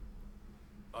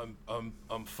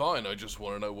 I'm fine. I just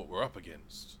want to know what we're up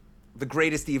against. The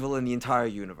greatest evil in the entire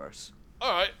universe.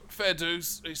 All right, fair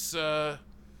dues. It's I've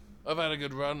had a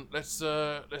good run. Let's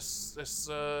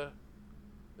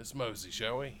mosey,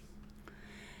 shall we?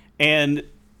 And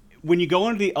when you go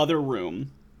into the other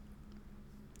room,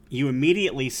 you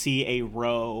immediately see a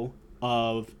row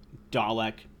of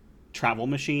Dalek travel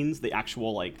machines, the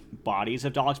actual like bodies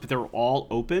of Daleks, but they're all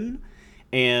open,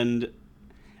 and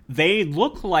they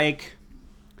look like,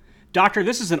 Doctor,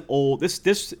 this is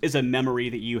this is a memory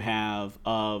that you have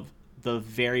of the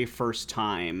very first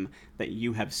time that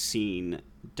you have seen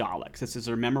Daleks. This is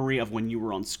a memory of when you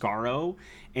were on Skaro,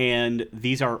 and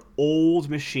these are old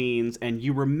machines, and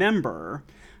you remember,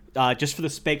 just for the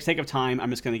sake of time,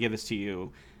 I'm just going to give this to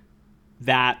you,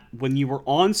 that when you were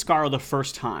on Skaro the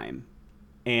first time,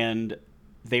 and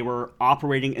they were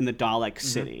operating in the Dalek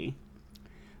city,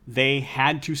 they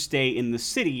had to stay in the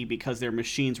city because their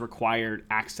machines required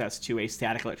access to a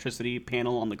static electricity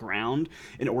panel on the ground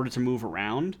in order to move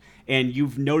around. And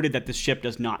you've noted that the ship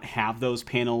does not have those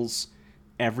panels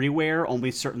everywhere,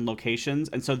 only certain locations.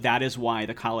 And so that is why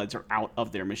the Khalids are out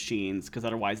of their machines, because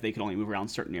otherwise they could only move around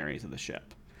certain areas of the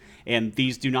ship. And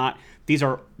these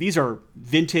are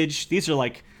vintage. These are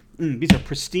like these are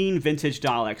pristine vintage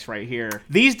Daleks right here.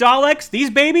 These Daleks, these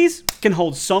babies, can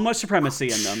hold so much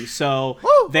supremacy in them. So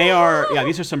they are,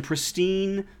 these are some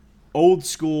pristine, old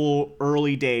school,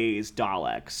 early days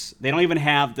Daleks. They don't even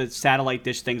have the satellite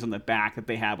dish things on the back that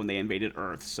they had when they invaded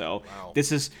Earth. So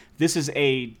this is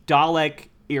a Dalek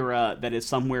era that is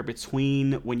somewhere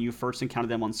between when you first encountered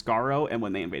them on Skaro and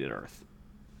when they invaded Earth.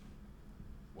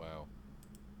 Wow.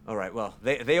 All right, well,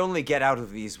 they only get out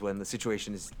of these when the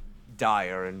situation is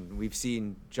dire, and we've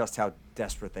seen just how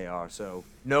desperate they are. So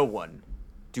no one,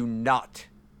 do not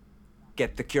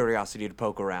get the curiosity to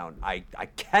poke around. I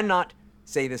cannot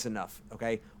say this enough,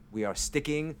 okay? We are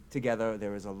sticking together.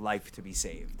 There is a life to be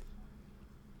saved.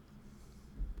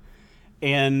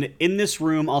 And in this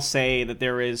room, I'll say that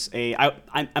there is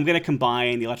I'm going to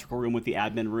combine the electrical room with the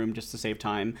admin room just to save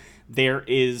time. There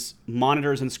is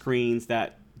monitors and screens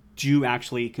that do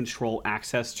actually control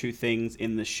access to things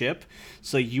in the ship.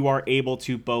 So you are able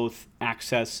to both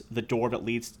access the door that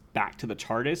leads back to the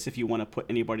TARDIS if you want to put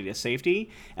anybody to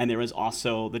safety. And there is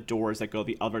also the doors that go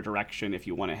the other direction if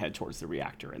you want to head towards the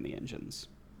reactor and the engines.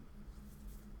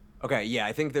 Okay, yeah,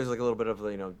 I think there's like a little bit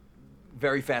of,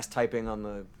 very fast typing on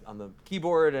the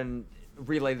keyboard and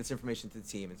relay this information to the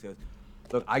team. And so,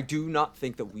 look, I do not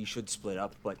think that we should split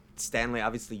up, but Stanley,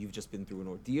 obviously you've just been through an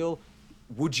ordeal.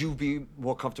 Would you be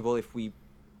more comfortable if we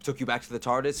took you back to the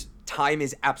TARDIS? Time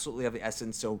is absolutely of the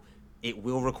essence, so it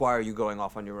will require you going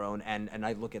off on your own. And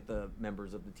I look at the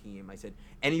members of the team. I said,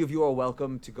 any of you are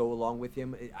welcome to go along with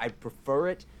him. I prefer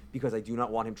it because I do not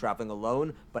want him traveling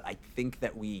alone, but I think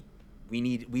that we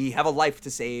have a life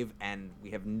to save, and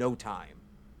we have no time.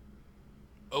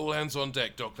 All hands on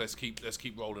deck, Doc. Let's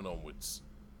keep rolling onwards.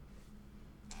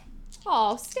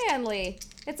 Oh, Stanley.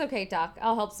 It's okay, Doc.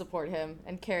 I'll help support him.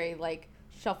 And Carrie,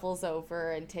 shuffles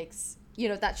over and takes,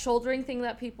 that shouldering thing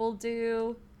that people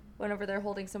do whenever they're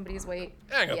holding somebody's weight.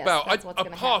 Hang Yes, about. that's what's I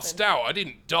gonna passed happen. out. I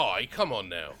didn't die. Come on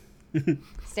now.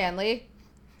 Stanley.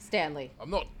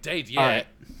 I'm not dead yet. All right.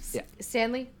 Yeah.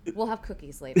 Stanley, we'll have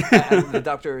cookies later. And the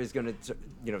doctor is going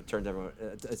to, turn to everyone,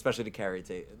 especially to Carrie, and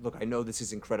say, look, I know this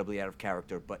is incredibly out of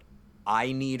character, but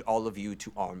I need all of you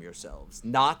to arm yourselves.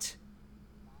 Not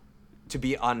to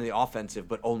be on the offensive,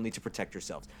 but only to protect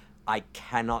yourselves. I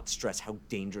cannot stress how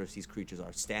dangerous these creatures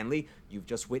are. Stanley, you've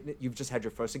just had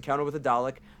your first encounter with a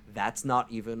Dalek. That's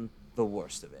not even the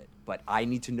worst of it. But I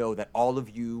need to know that all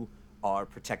of you are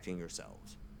protecting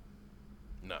yourselves.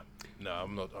 No,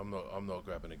 I'm not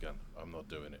grabbing a gun. I'm not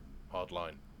doing it. Hard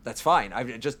line. That's fine.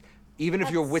 Even if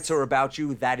your wits are about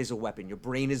you, that is a weapon. Your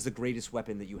brain is the greatest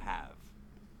weapon that you have.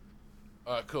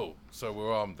 Cool. So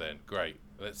we're armed then. Great.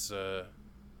 Let's do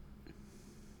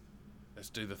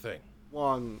the thing.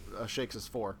 Wong shakes his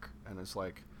fork and is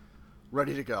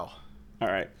ready to go. All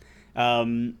right.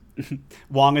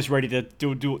 Wong is ready to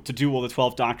duel the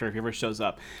 12th Doctor if he ever shows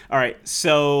up. All right.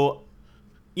 So,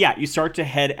 yeah, you start to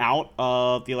head out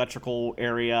of the electrical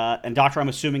area. And, Doctor, I'm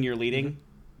assuming you're leading?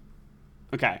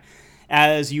 Mm-hmm. Okay.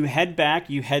 As you head back,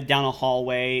 you head down a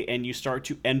hallway, and you start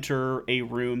to enter a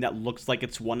room that looks like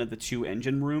it's one of the two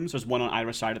engine rooms. There's one on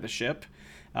either side of the ship,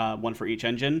 one for each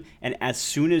engine. And as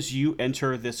soon as you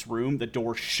enter this room, the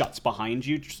door shuts behind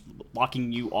you, just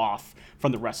locking you off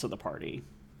from the rest of the party.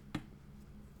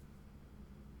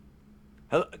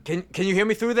 Hello? Can you hear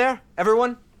me through there,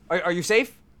 everyone? Are you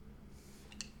safe?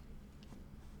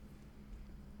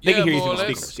 They can hear you more through or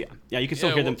the less. speakers, yeah. Yeah, you can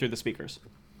still hear them through the speakers.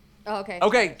 Oh, okay.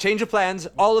 Okay, change of plans.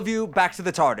 All of you back to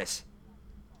the TARDIS.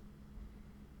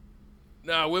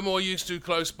 No, we're more used to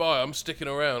close by. I'm sticking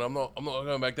around. I'm not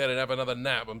going back there and have another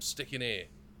nap. I'm sticking here.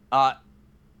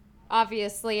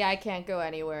 Obviously, I can't go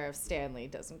anywhere if Stanley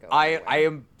doesn't go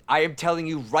anywhere. I am telling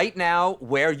you right now,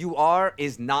 where you are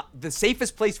is not the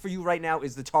safest place for you right now.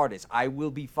 Is the TARDIS. I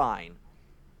will be fine.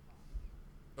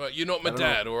 All right, you're not my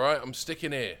dad, all right? I'm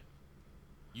sticking here.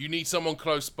 You need someone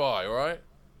close by, all right?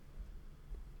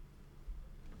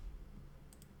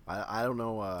 I don't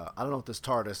know. I don't know what this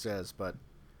TARDIS is, but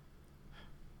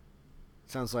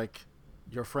it sounds like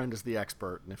your friend is the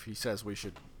expert. And if he says we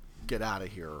should get out of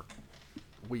here,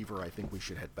 Weaver, I think we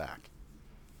should head back.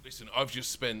 Listen, I've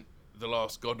just spent the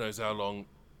last God knows how long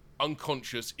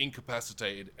unconscious,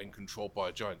 incapacitated, and controlled by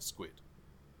a giant squid.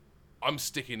 I'm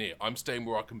sticking here. I'm staying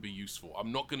where I can be useful.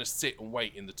 I'm not going to sit and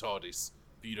wait in the TARDIS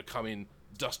for you to come in,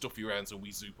 dust off your hands, and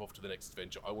we zoop off to the next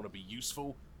adventure. I want to be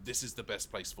useful. This is the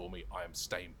best place for me. I am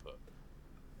staying put.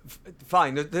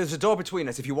 Fine. There's a door between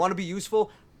us. If you want to be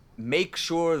useful, make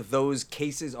sure those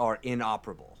cases are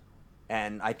inoperable.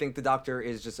 And I think the doctor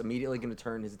is just immediately going to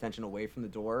turn his attention away from the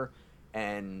door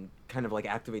and kind of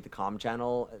activate the comm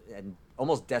channel and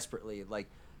almost desperately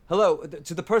hello,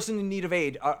 to the person in need of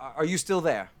aid. Are you still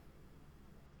there?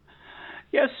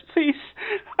 Yes, please.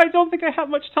 I don't think I have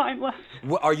much time left.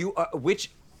 Are you?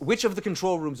 Which of the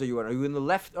control rooms are you in? Are you in the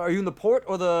left? Are you in the port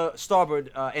or the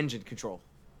starboard engine control?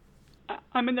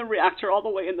 I'm in the reactor all the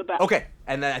way in the back. Okay,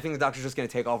 and then I think the doctor's just gonna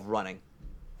take off running.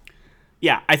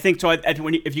 Yeah, I think so.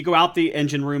 If you go out the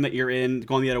engine room that you're in,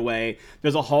 going the other way,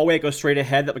 there's a hallway that goes straight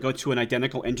ahead that would go to an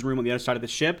identical engine room on the other side of the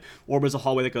ship, or there's a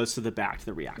hallway that goes to the back to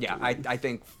the reactor. Yeah, room. I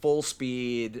think full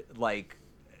speed, like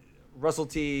Russell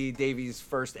T Davies'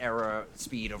 first era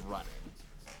speed of running.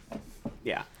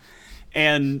 Yeah.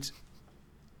 And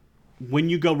when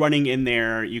you go running in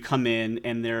there, you come in,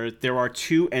 and there are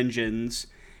two engines,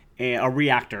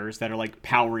 reactors that are like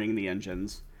powering the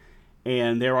engines.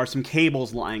 And there are some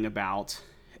cables lying about,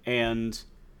 and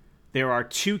there are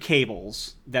two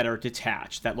cables that are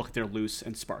detached that look like they're loose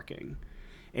and sparking.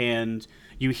 And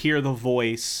you hear the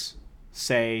voice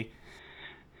say,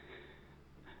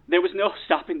 There was no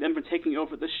stopping them from taking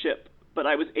over the ship, but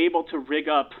I was able to rig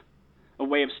up a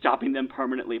way of stopping them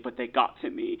permanently, but they got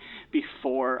to me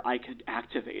before I could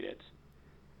activate it.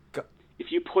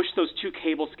 If you push those two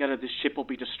cables together, the ship will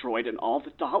be destroyed and all the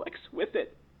Daleks with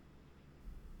it.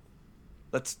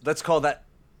 Let's call that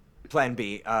Plan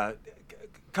B.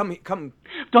 Come.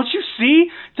 Don't you see,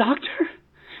 Doctor?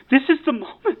 This is the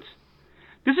moment.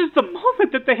 This is the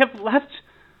moment that they have left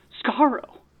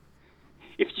Skaro.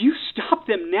 If you stop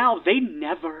them now, they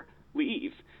never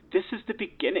leave. This is the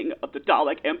beginning of the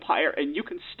Dalek Empire, and you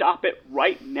can stop it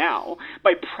right now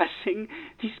by pressing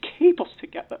these cables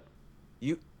together.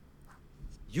 You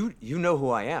know who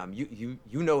I am. You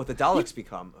know what the Daleks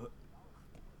become.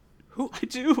 I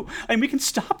do. And we can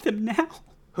stop them now.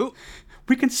 Who?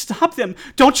 We can stop them.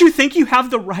 Don't you think you have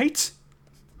the right?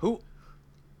 Who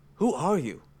are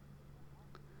you?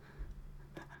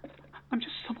 I'm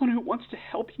just someone who wants to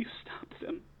help you stop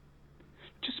them.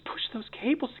 Just push those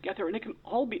cables together and it can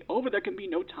all be over. There can be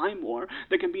no time war.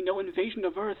 There can be no invasion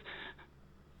of Earth.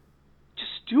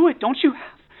 Just do it. Don't you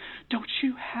have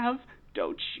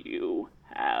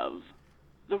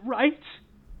the right?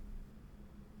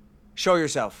 Show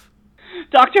yourself.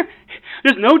 Doctor,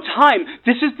 there's no time.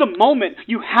 This is the moment.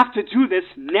 You have to do this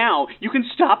now. You can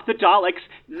stop the Daleks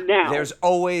now. There's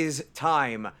always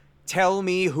time. Tell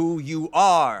me who you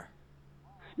are.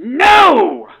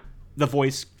 No! The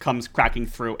voice comes cracking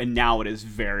through, and now it is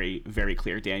very, very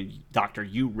clear. Doctor,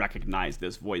 you recognize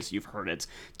this voice. You've heard it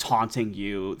taunting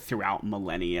you throughout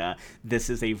millennia. This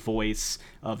is a voice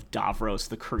of Davros,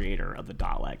 the creator of the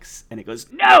Daleks. And it goes,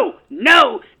 No!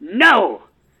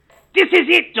 This is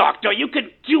it, Doctor. You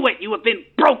can do it. You have been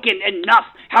broken enough.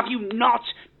 Have you not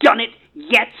done it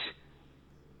yet?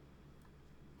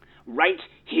 Right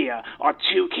here are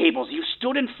two cables. You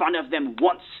stood in front of them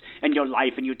once in your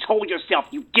life and you told yourself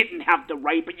you didn't have the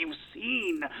right, but you've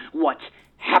seen what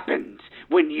happened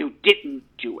when you didn't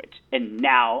do it. And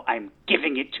now I'm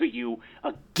giving it to you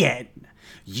again.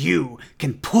 You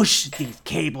can push these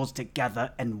cables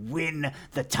together and win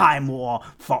the Time War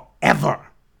forever.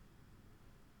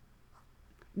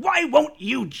 Why won't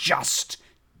you just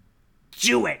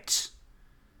do it?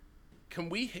 Can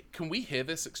we hear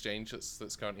this exchange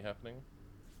that's currently happening?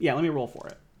 Yeah, let me roll for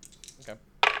it. Okay.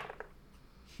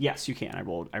 Yes, you can. I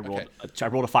rolled Okay. I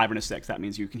rolled a 5 and a 6. That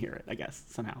means you can hear it, I guess,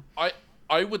 somehow.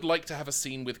 I would like to have a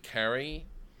scene with Carrie,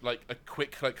 like a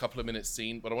quick couple of minutes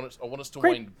scene, but I want us to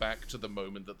Great. wind back to the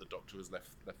moment that the Doctor has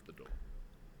left the door.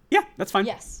 Yeah, that's fine.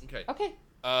 Yes. Okay.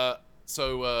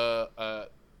 So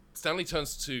Stanley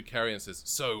turns to Carrie and says,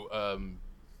 "So,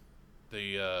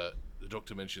 the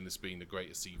Doctor mentioned this being the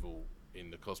greatest evil in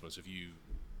the cosmos. Have you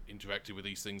interacted with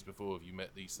these things before? Have you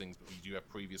met these things? But do you have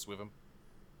previous with them?"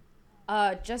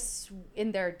 Just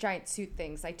in their giant suit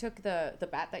things. I took the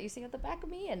bat that you see at the back of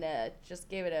me and just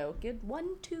gave it a good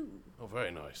 1-2. Oh,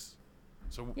 very nice.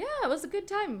 So Yeah, it was a good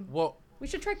time. what We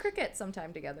should try cricket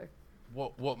sometime together.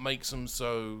 what makes them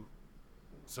so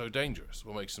dangerous?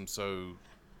 What makes them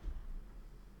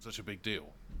such a big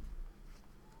deal?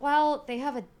 Well, they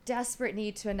have a desperate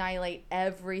need to annihilate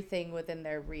everything within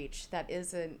their reach that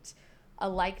isn't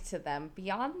alike to them.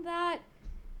 Beyond that,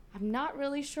 I'm not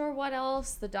really sure what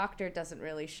else. The Doctor doesn't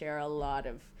really share a lot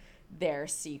of their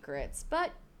secrets.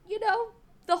 But,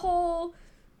 the whole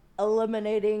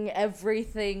eliminating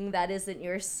everything that isn't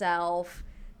yourself,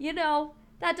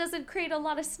 that doesn't create a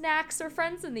lot of snacks or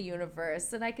friends in the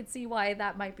universe. And I could see why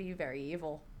that might be very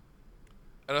evil.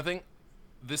 And I think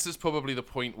this is probably the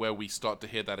point where we start to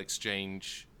hear that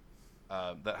exchange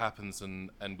that happens, and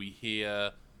we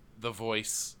hear the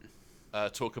voice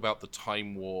talk about the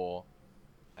Time War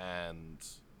and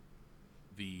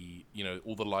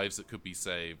all the lives that could be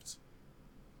saved.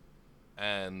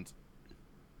 And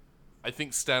I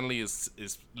think Stanley is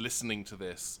listening to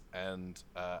this, and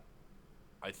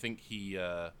I think he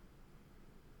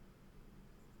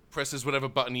presses whatever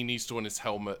button he needs to on his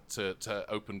helmet to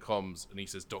open comms, and he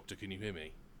says, "Doctor, can you hear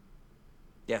me?"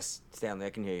 Yes, Stanley, I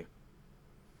can hear you.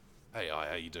 Hey,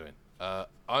 how you doing?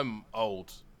 I'm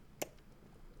old,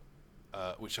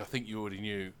 which I think you already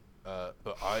knew,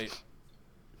 but I've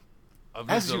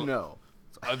As you know.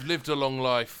 I've lived a long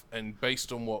life, and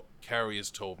based on what Carrie has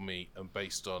told me, and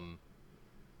based on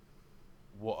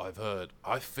what I've heard,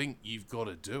 I think you've got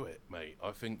to do it, mate.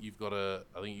 I think you've got to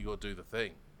do the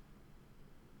thing.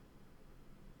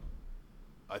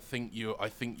 I think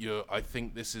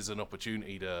this is an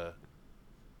opportunity to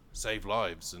save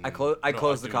lives. And I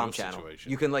close the not comm ideal channel.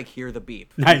 situation. You can like hear the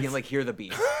beep. Nice. You can like hear the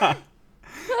beep. I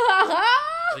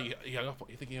think he hung up.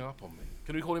 You think he hung up on me?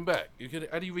 Can we call him back?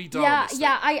 How do you redial Yeah, this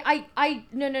yeah. thing?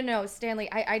 No,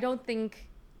 Stanley. I don't think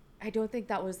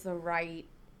that was the right.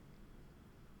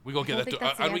 We gotta I get don't that think door,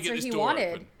 that's the and we get answer this he door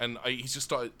wanted. open. And he's just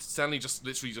started. Stanley just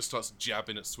literally just starts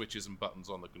jabbing at switches and buttons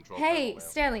on the control Hey,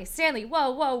 panel now. Stanley.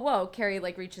 Whoa. Carrie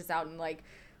like reaches out and like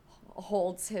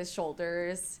holds his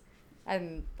shoulders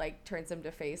and like turns him to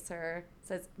face her.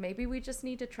 Says, maybe we just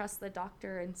need to trust the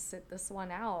doctor and sit this one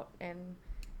out, and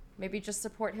maybe just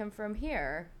support him from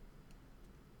here.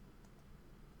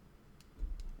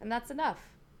 And that's enough.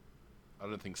 I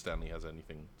don't think Stanley has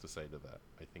anything to say to that.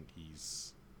 I think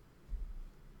he's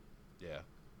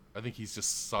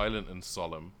just silent and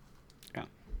solemn. Yeah.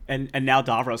 And now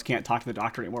Davros can't talk to the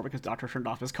doctor anymore because Doctor turned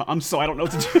off his comms, so I don't know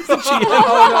what to do.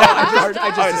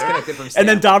 I just disconnected from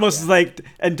Stanley. And then Davros is like,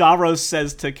 and Davros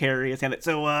says to Carrie,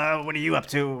 "So, what are you up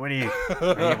to? What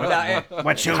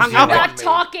shows you? I'm not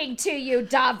talking to you,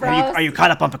 Davros. Are you caught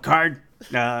up on Picard?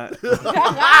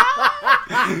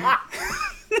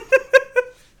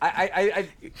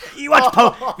 You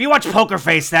watch Poker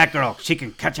Face, that girl, she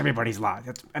can catch everybody's lie.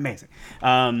 That's amazing.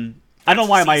 I don't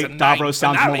know why my Season Davros 9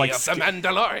 sounds more finale like of The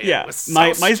Mandalorian. yeah. was so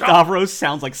My strong. Davros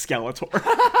sounds like Skeletor.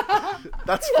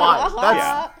 That's fine.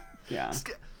 That's Yeah.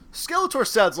 Skeletor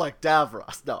sounds like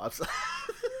Davros. No, I'm sorry.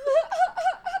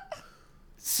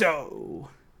 So,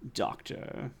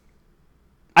 Doctor,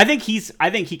 I think he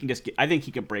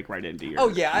can break right into your. Oh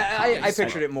yeah, I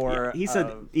pictured it more. Yeah, he's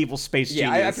an evil space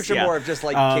genius. Yeah, I pictured yeah. more of just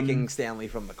like kicking Stanley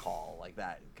from the call, like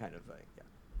that kind of thing.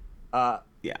 Yeah.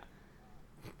 Yeah.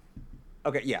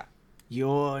 Okay. Yeah.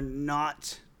 You're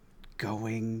not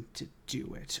going to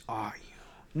do it, are you?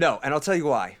 No, and I'll tell you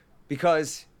why.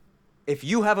 Because if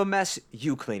you have a mess,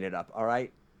 you clean it up. All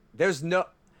right.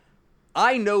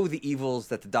 I know the evils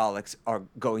that the Daleks are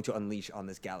going to unleash on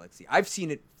this galaxy. I've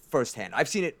seen it firsthand. I've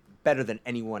seen it better than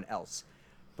anyone else.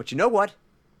 But you know what?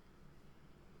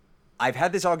 I've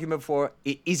had this argument before.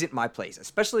 It isn't my place,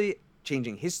 especially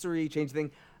changing history, changing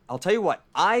things. I'll tell you what.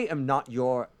 I am not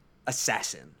your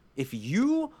assassin. If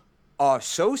you are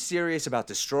so serious about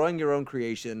destroying your own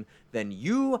creation, then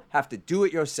you have to do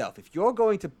it yourself. If you're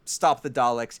going to stop the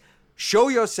Daleks, show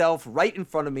yourself right in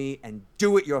front of me and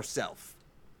do it yourself.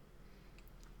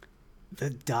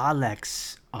 The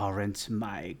Daleks aren't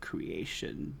my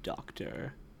creation,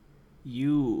 Doctor.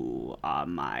 You are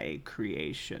my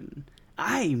creation.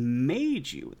 I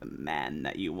made you the man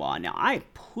that you are now. I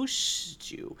pushed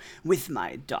you with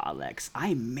my Daleks.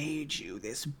 I made you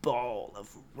this ball of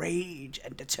rage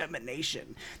and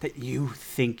determination that you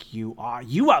think you are.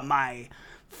 You are my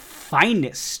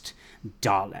finest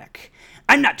Dalek.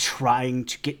 I'm not trying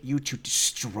to get you to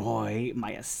destroy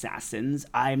my assassins.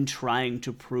 I'm trying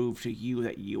to prove to you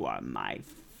that you are my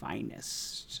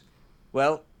finest.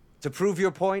 Well, to prove your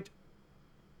point,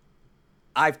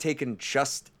 I've taken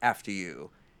just after you,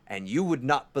 and you would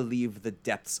not believe the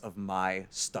depths of my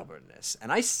stubbornness.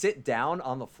 And I sit down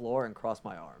on the floor and cross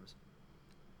my arms.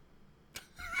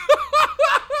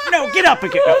 No, get up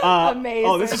again. Amazing.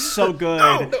 Oh, this is so good.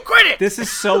 No, quit it. This is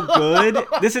so good.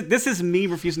 This is me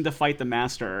refusing to fight the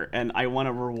master, and I want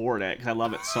to reward it because I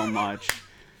love it so much.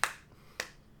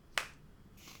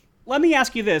 Let me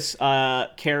ask you this,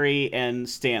 Carrie and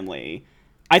Stanley.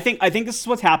 I think this is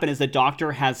what's happened is the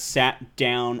doctor has sat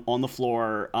down on the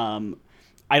floor.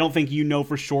 I don't think you know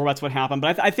for sure that's what happened,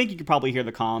 but I think you could probably hear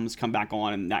the comms come back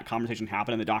on and that conversation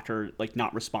happen and the doctor like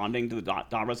not responding to the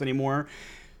Davros anymore.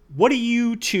 What do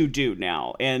you two do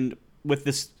now? And with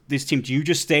this team, do you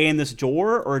just stay in this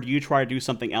door or do you try to do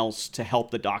something else to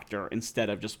help the doctor instead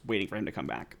of just waiting for him to come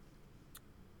back?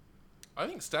 I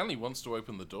think Stanley wants to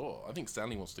open the door. I think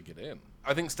Stanley wants to get in.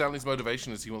 I think Stanley's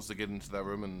motivation is he wants to get into that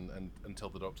room and tell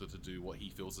the doctor to do what he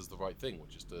feels is the right thing,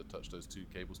 which is to touch those two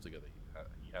cables together.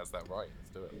 He has that right. Let's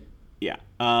do it. Yeah.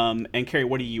 And Carrie,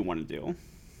 what do you want to do?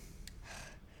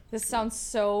 This sounds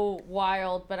so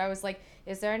wild, but I was like,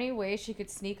 is there any way she could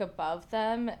sneak above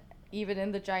them, even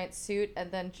in the giant suit, and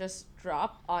then just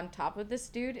drop on top of this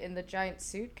dude in the giant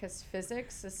suit? Because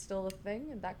physics is still a thing,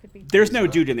 and that could be... There's no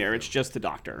dude in there. It's just the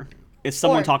doctor. It's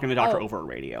someone talking to the doctor oh. over a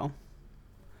radio.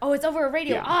 Oh, it's over a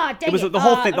radio. Yeah. Ah, dang It was it. the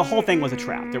whole thing. The whole thing was a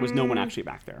trap. There was no one actually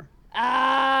back there.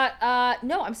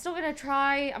 No, I'm still gonna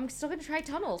try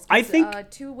tunnels. I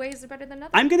think 2 ways are better than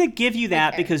nothing. I'm gonna give you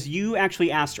that Okay. because you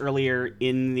actually asked earlier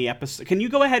in the episode. Can you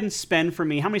go ahead and spend for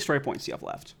me? How many story points do you have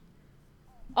left?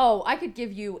 Oh, I could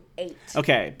give you 8.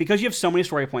 Okay, because you have so many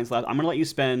story points left, I'm going to let you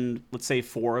spend, let's say,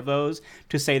 4 of those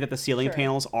to say that the ceiling Sure.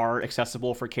 panels are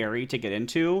accessible for Carrie to get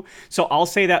into. So I'll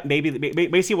say that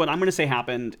basically what I'm going to say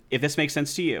happened, if this makes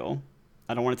sense to you,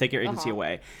 I don't want to take your agency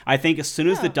away. I think as soon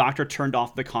as the doctor turned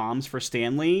off the comms for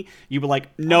Stanley, you were like,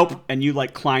 nope, and you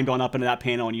like climbed on up into that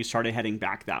panel and you started heading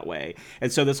back that way.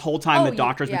 And so this whole time the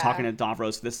doctor's been talking to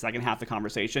Davros for this second half of the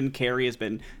conversation, Carrie has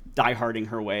been dieharding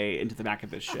her way into the back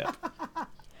of this ship.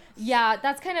 Yeah,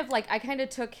 that's kind of like, I kind of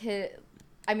took his...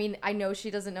 I mean, I know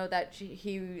she doesn't know that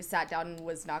he sat down and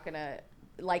was not going to,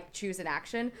 like, choose an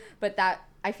action, but that,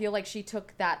 I feel like she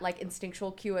took that, like,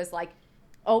 instinctual cue as, like,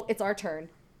 oh, it's our turn.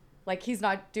 Like, he's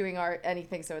not doing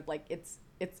anything, so, like, it's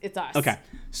us. Okay,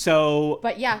 so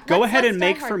But yeah, go let's ahead and die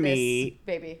make hard for this, me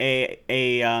baby.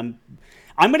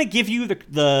 I'm going to give you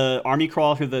the army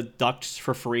crawl through the ducts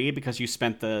for free because you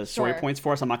spent the story Sure. points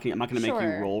for us. I'm not going to make you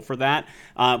Sure. roll for that.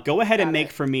 Go ahead and Got make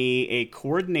it. for me a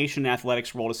coordination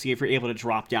athletics roll to see if you're able to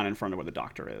drop down in front of where the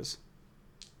doctor is.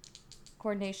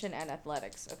 Coordination and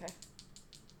athletics. Okay.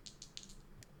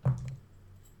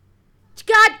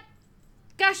 God,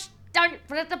 gosh darn it!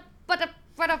 It's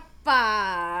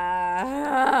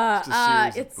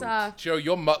a series of Joe,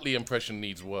 your Muttley impression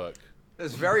needs work.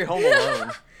 It's very Home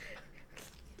Alone.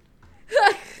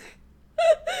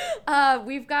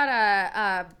 We've got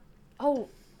a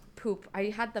poop. I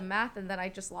had the math and then I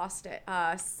just lost it.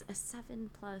 A 7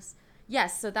 plus.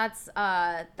 Yes, so that's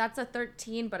a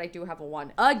 13, but I do have a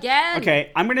 1 again.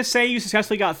 Okay, I'm going to say you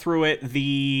successfully got through it.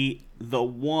 The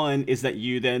one is that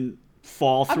you then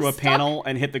fall through a stuck. panel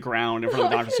and hit the ground in front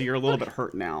of the doctor, so you're a little bit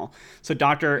hurt now. So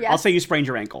doctor, I'll Yes. say you sprained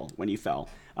your ankle when you fell.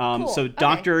 Cool. So Okay.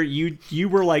 doctor, you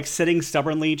were like sitting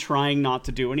stubbornly trying not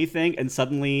to do anything, and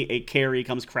suddenly a Carrie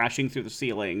comes crashing through the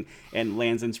ceiling and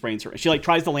lands and sprains her. She like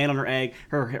tries to land on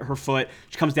her foot.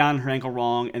 She comes down on her ankle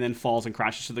wrong and then falls and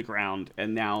crashes to the ground.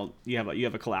 And now you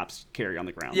have a collapsed Carrie on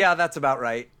the ground. Yeah, that's about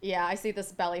right. Yeah, I see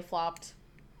this belly flopped.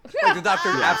 Like the doctor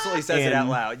absolutely says it out And-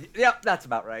 loud. Yep, that's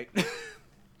about right.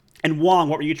 And Wong,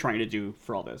 what were you trying to do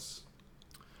for all this?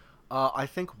 I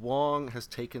think Wong has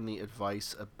taken the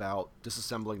advice about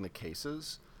disassembling the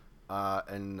cases,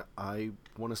 and I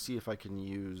want to see if I can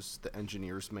use the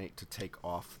engineer's mate to take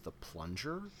off the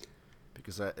plunger,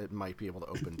 because it might be able to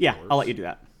open Yeah, doors. I'll let you do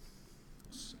that.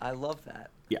 I love that.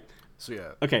 Yeah. So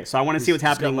yeah. Okay, so I want to see what's He's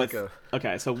got happening like with.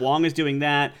 Okay, so Wong is doing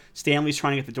that. Stanley's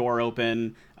trying to get the door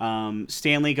open.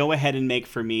 Stanley, go ahead and make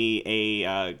for me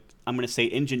a. I'm going to say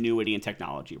ingenuity and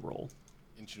technology roll.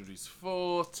 Introduce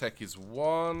 4, tech is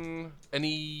 1.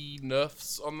 Any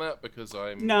nerfs on that? Because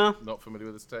I'm No. not familiar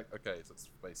with this tech. Okay, so that's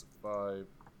a base of 5.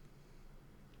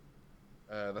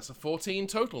 That's a 14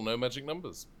 total, no magic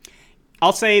numbers.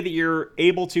 I'll say that you're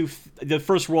able to. The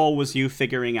first roll was you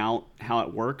figuring out how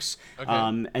it works, Okay.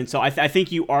 and so I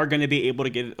think you are going to be able to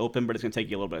get it open, but it's going to take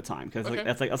you a little bit of time because Okay,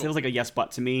 that's like cool. feels like a yes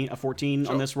but to me, a 14 on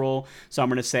Sure. this roll. So I'm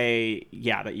going to say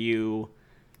that you.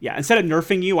 Yeah, instead of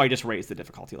nerfing you, I just raised the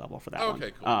difficulty level for that one.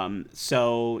 Okay, cool.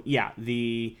 So yeah,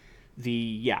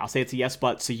 I'll say it's a yes,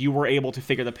 but so you were able to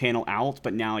figure the panel out,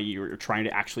 but now you're trying to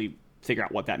actually figure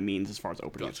out what that means as far as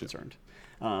opening Gotcha. is concerned.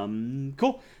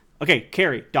 Cool. Okay,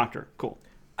 Carrie, doctor, cool.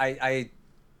 I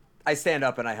stand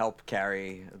up and I help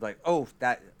Carrie. Like, oh,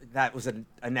 that was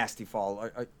a nasty fall.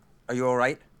 Are you all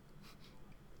right?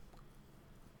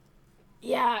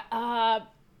 Yeah,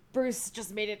 Bruce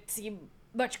just made it seem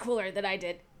much cooler than I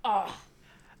did. Oh.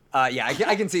 Yeah,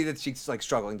 I can see that she's like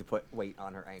struggling to put weight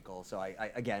on her ankle. So I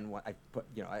put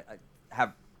I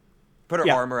have put her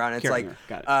Yeah, arm around it. It's carrying like,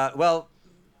 her. Got it.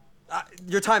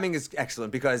 your timing is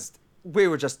excellent because we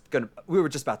were just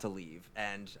about to leave,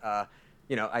 and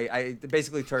I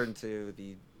basically turned to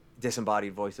the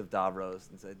disembodied voice of Davros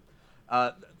and said,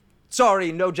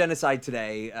 sorry, no genocide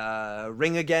today.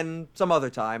 Ring again some other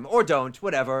time, or don't,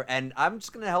 whatever. And I'm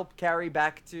just gonna help Carrie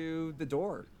back to the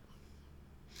door.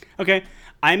 Okay,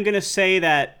 I'm gonna say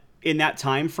that in that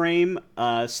time frame,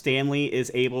 Stanley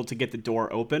is able to get the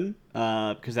door open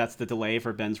because that's the delay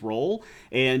for Ben's roll.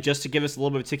 And just to give us a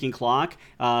little bit of a ticking clock,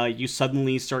 you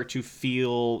suddenly start to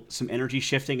feel some energy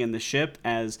shifting in the ship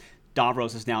as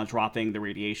Davros is now dropping the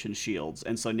radiation shields,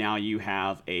 and so now you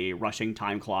have a rushing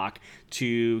time clock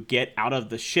to get out of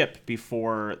the ship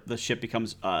before the ship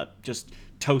becomes just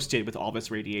toasted with all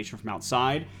this radiation from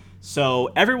outside.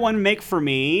 So everyone make for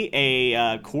me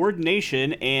a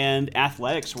coordination and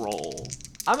athletics roll.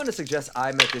 I'm going to suggest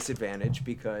I'm at disadvantage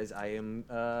because I am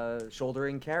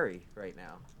shouldering carry right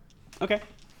now. Okay.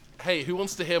 Hey, who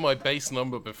wants to hear my base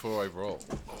number before I roll?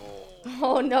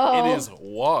 Oh no. It is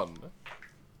 1.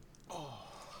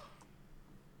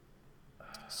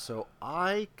 So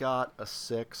I got a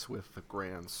 6 with the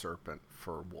Grand Serpent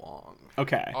for Wong.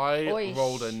 Okay. I Oish.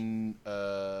 rolled a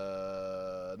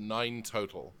 9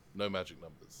 total. No magic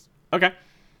numbers. Okay.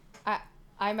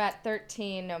 I'm at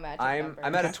 13, no magic I'm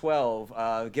numbers. at a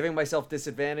 12. Giving myself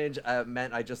disadvantage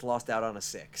meant I just lost out on a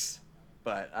 6.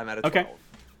 But I'm at a 12. Okay.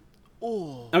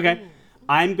 Okay.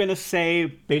 I'm going to say,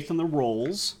 based on the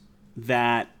rolls,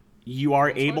 that you are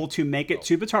able to make it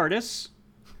to the TARDIS,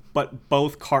 but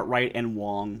both Cartwright and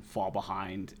Wong fall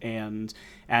behind. And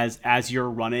as you're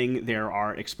running, there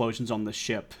are explosions on the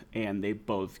ship, and they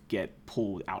both get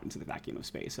pulled out into the vacuum of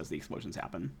space as the explosions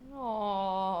happen.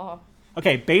 Aww.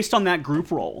 Okay, based on that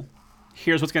group roll,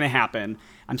 here's what's going to happen.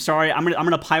 I'm sorry, I'm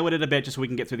gonna pilot it a bit just so we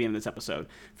can get through the end of this episode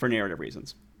for narrative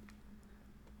reasons.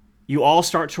 You all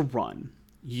start to run.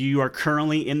 You are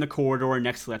currently in the corridor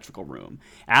next to the electrical room.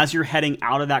 As you're heading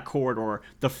out of that corridor,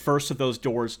 the first of those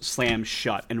doors slams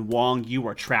shut, and Wong, you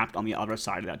are trapped on the other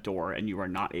side of that door, and you are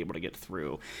not able to get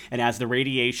through. And as the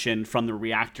radiation from the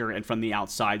reactor and from the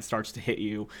outside starts to hit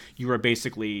you, you are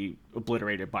basically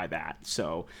obliterated by that.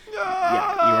 So,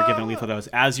 yeah, you are given a lethal dose.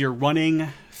 As you're running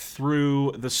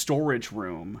through the storage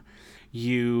room,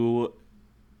 you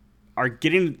are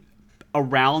getting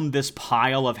around this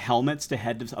pile of helmets to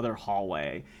head to this other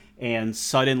hallway, and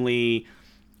suddenly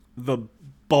the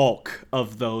bulk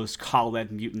of those Khaled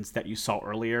mutants that you saw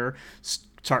earlier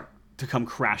start to come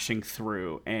crashing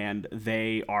through, and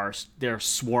they're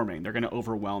swarming. They're going to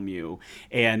overwhelm you,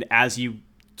 and as you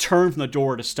turn from the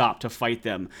door to stop to fight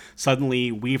them, suddenly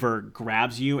Weaver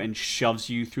grabs you and shoves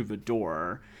you through the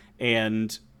door,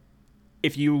 and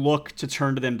if you look to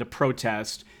turn to them to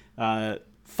protest,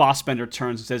 Fossbender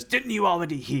turns and says, "Didn't you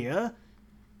already hear?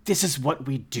 This is what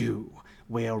we do.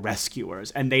 We're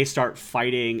rescuers." And they start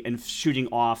fighting and shooting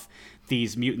off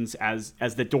these mutants as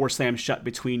the door slams shut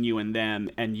between you and them,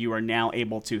 and you are now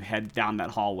able to head down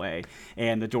that hallway,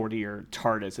 and the door to your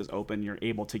TARDIS is open. You're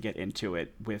able to get into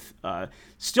it with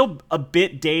still a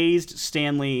bit dazed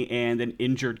Stanley and an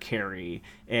injured Carrie,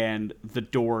 and the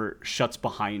door shuts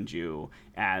behind you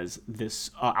as this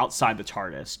outside the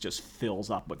TARDIS just fills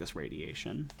up with this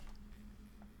radiation.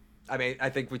 I mean, I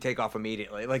think we take off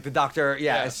immediately. Like the doctor,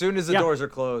 as soon as the doors are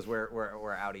closed,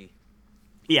 we're outie.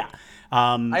 Yeah.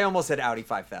 I almost said Audi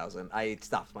 5000. I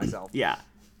stopped myself. Yeah.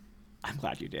 I'm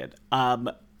glad you did.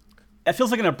 It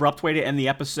feels like an abrupt way to end the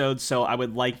episode, so I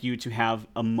would like you to have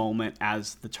a moment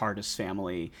as the TARDIS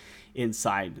family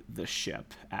inside the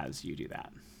ship as you do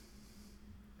that.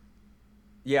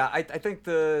 Yeah, I think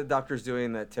the doctor's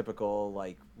doing that typical,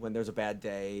 like, when there's a bad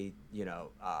day,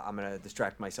 I'm going to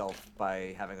distract myself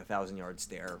by having a 1,000-yard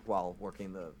stare while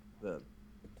working the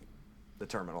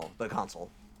terminal, the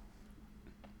console.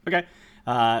 Okay.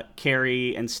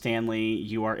 Carrie and Stanley,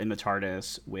 you are in the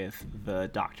TARDIS with the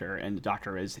Doctor, and the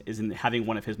Doctor is having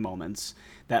one of his moments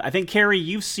that I think, Carrie,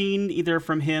 you've seen either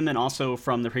from him and also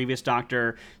from the previous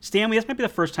Doctor. Stanley, this might be the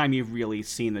first time you've really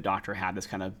seen the Doctor have this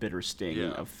kind of bitter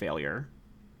sting of failure.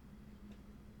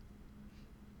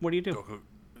 What do you do? Doc,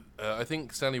 I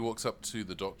think Stanley walks up to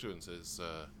the Doctor and says,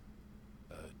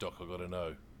 Doc, I gotta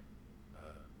know.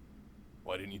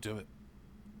 Why didn't you do it?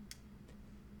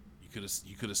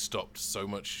 You could have stopped so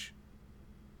much.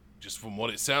 Just from what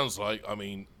it sounds like, I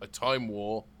mean, a time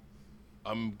war.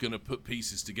 I'm gonna put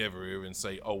pieces together here and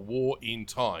say a war in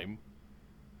time,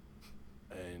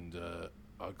 and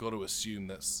I've got to assume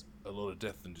that's a lot of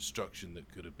death and destruction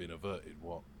that could have been averted.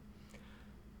 What?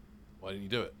 Why didn't you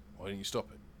do it? Why didn't you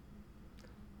stop it?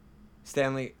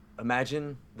 Stanley,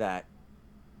 imagine that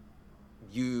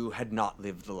you had not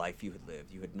lived the life you had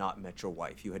lived. You had not met your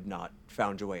wife. You had not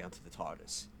found your way onto the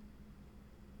TARDIS.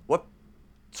 What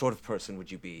sort of person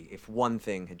would you be if one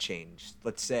thing had changed?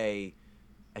 Let's say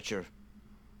at your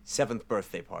 7th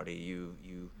birthday party,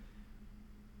 you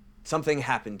something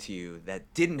happened to you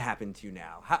that didn't happen to you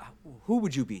now. Who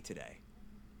would you be today?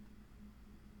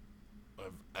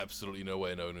 I've absolutely no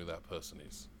way of knowing who that person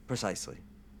is. Precisely.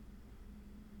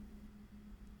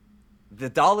 The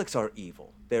Daleks are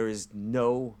evil. There is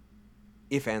no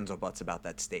ifs, ands, or buts about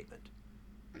that statement.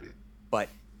 But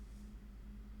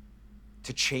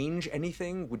to change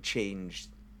anything would change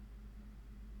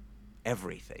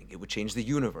everything. It would change the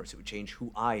universe. It would change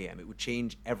who I am. It would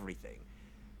change everything.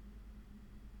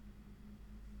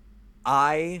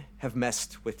 I have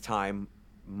messed with time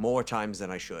more times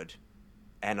than I should,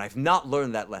 and I've not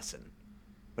learned that lesson.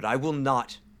 But I will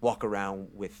not walk around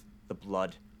with the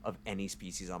blood of any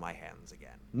species on my hands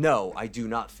again. No, I do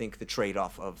not think the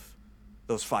trade-off of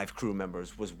those 5 crew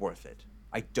members was worth it.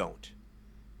 I don't.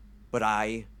 But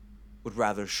I would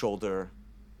rather shoulder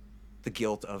the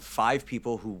guilt of 5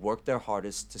 people who worked their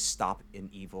hardest to stop an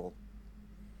evil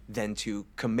than to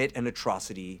commit an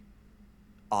atrocity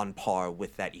on par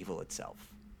with that evil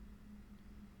itself.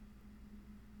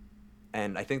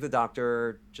 And I think the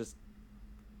Doctor just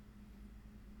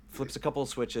flips a couple of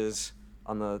switches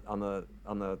on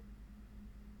the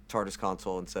TARDIS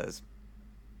console and says,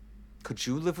 "Could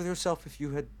you live with yourself if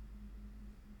you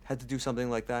had to do something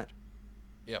like that?"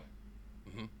 Yeah.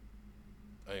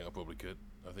 I think I probably could.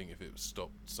 I think if it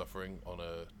stopped suffering on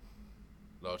a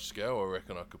large scale, I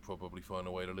reckon I could probably find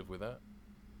a way to live with that.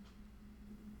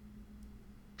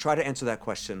 Try to answer that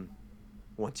question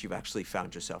once you've actually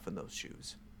found yourself in those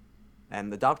shoes.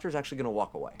 And the Doctor's actually going to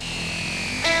walk away.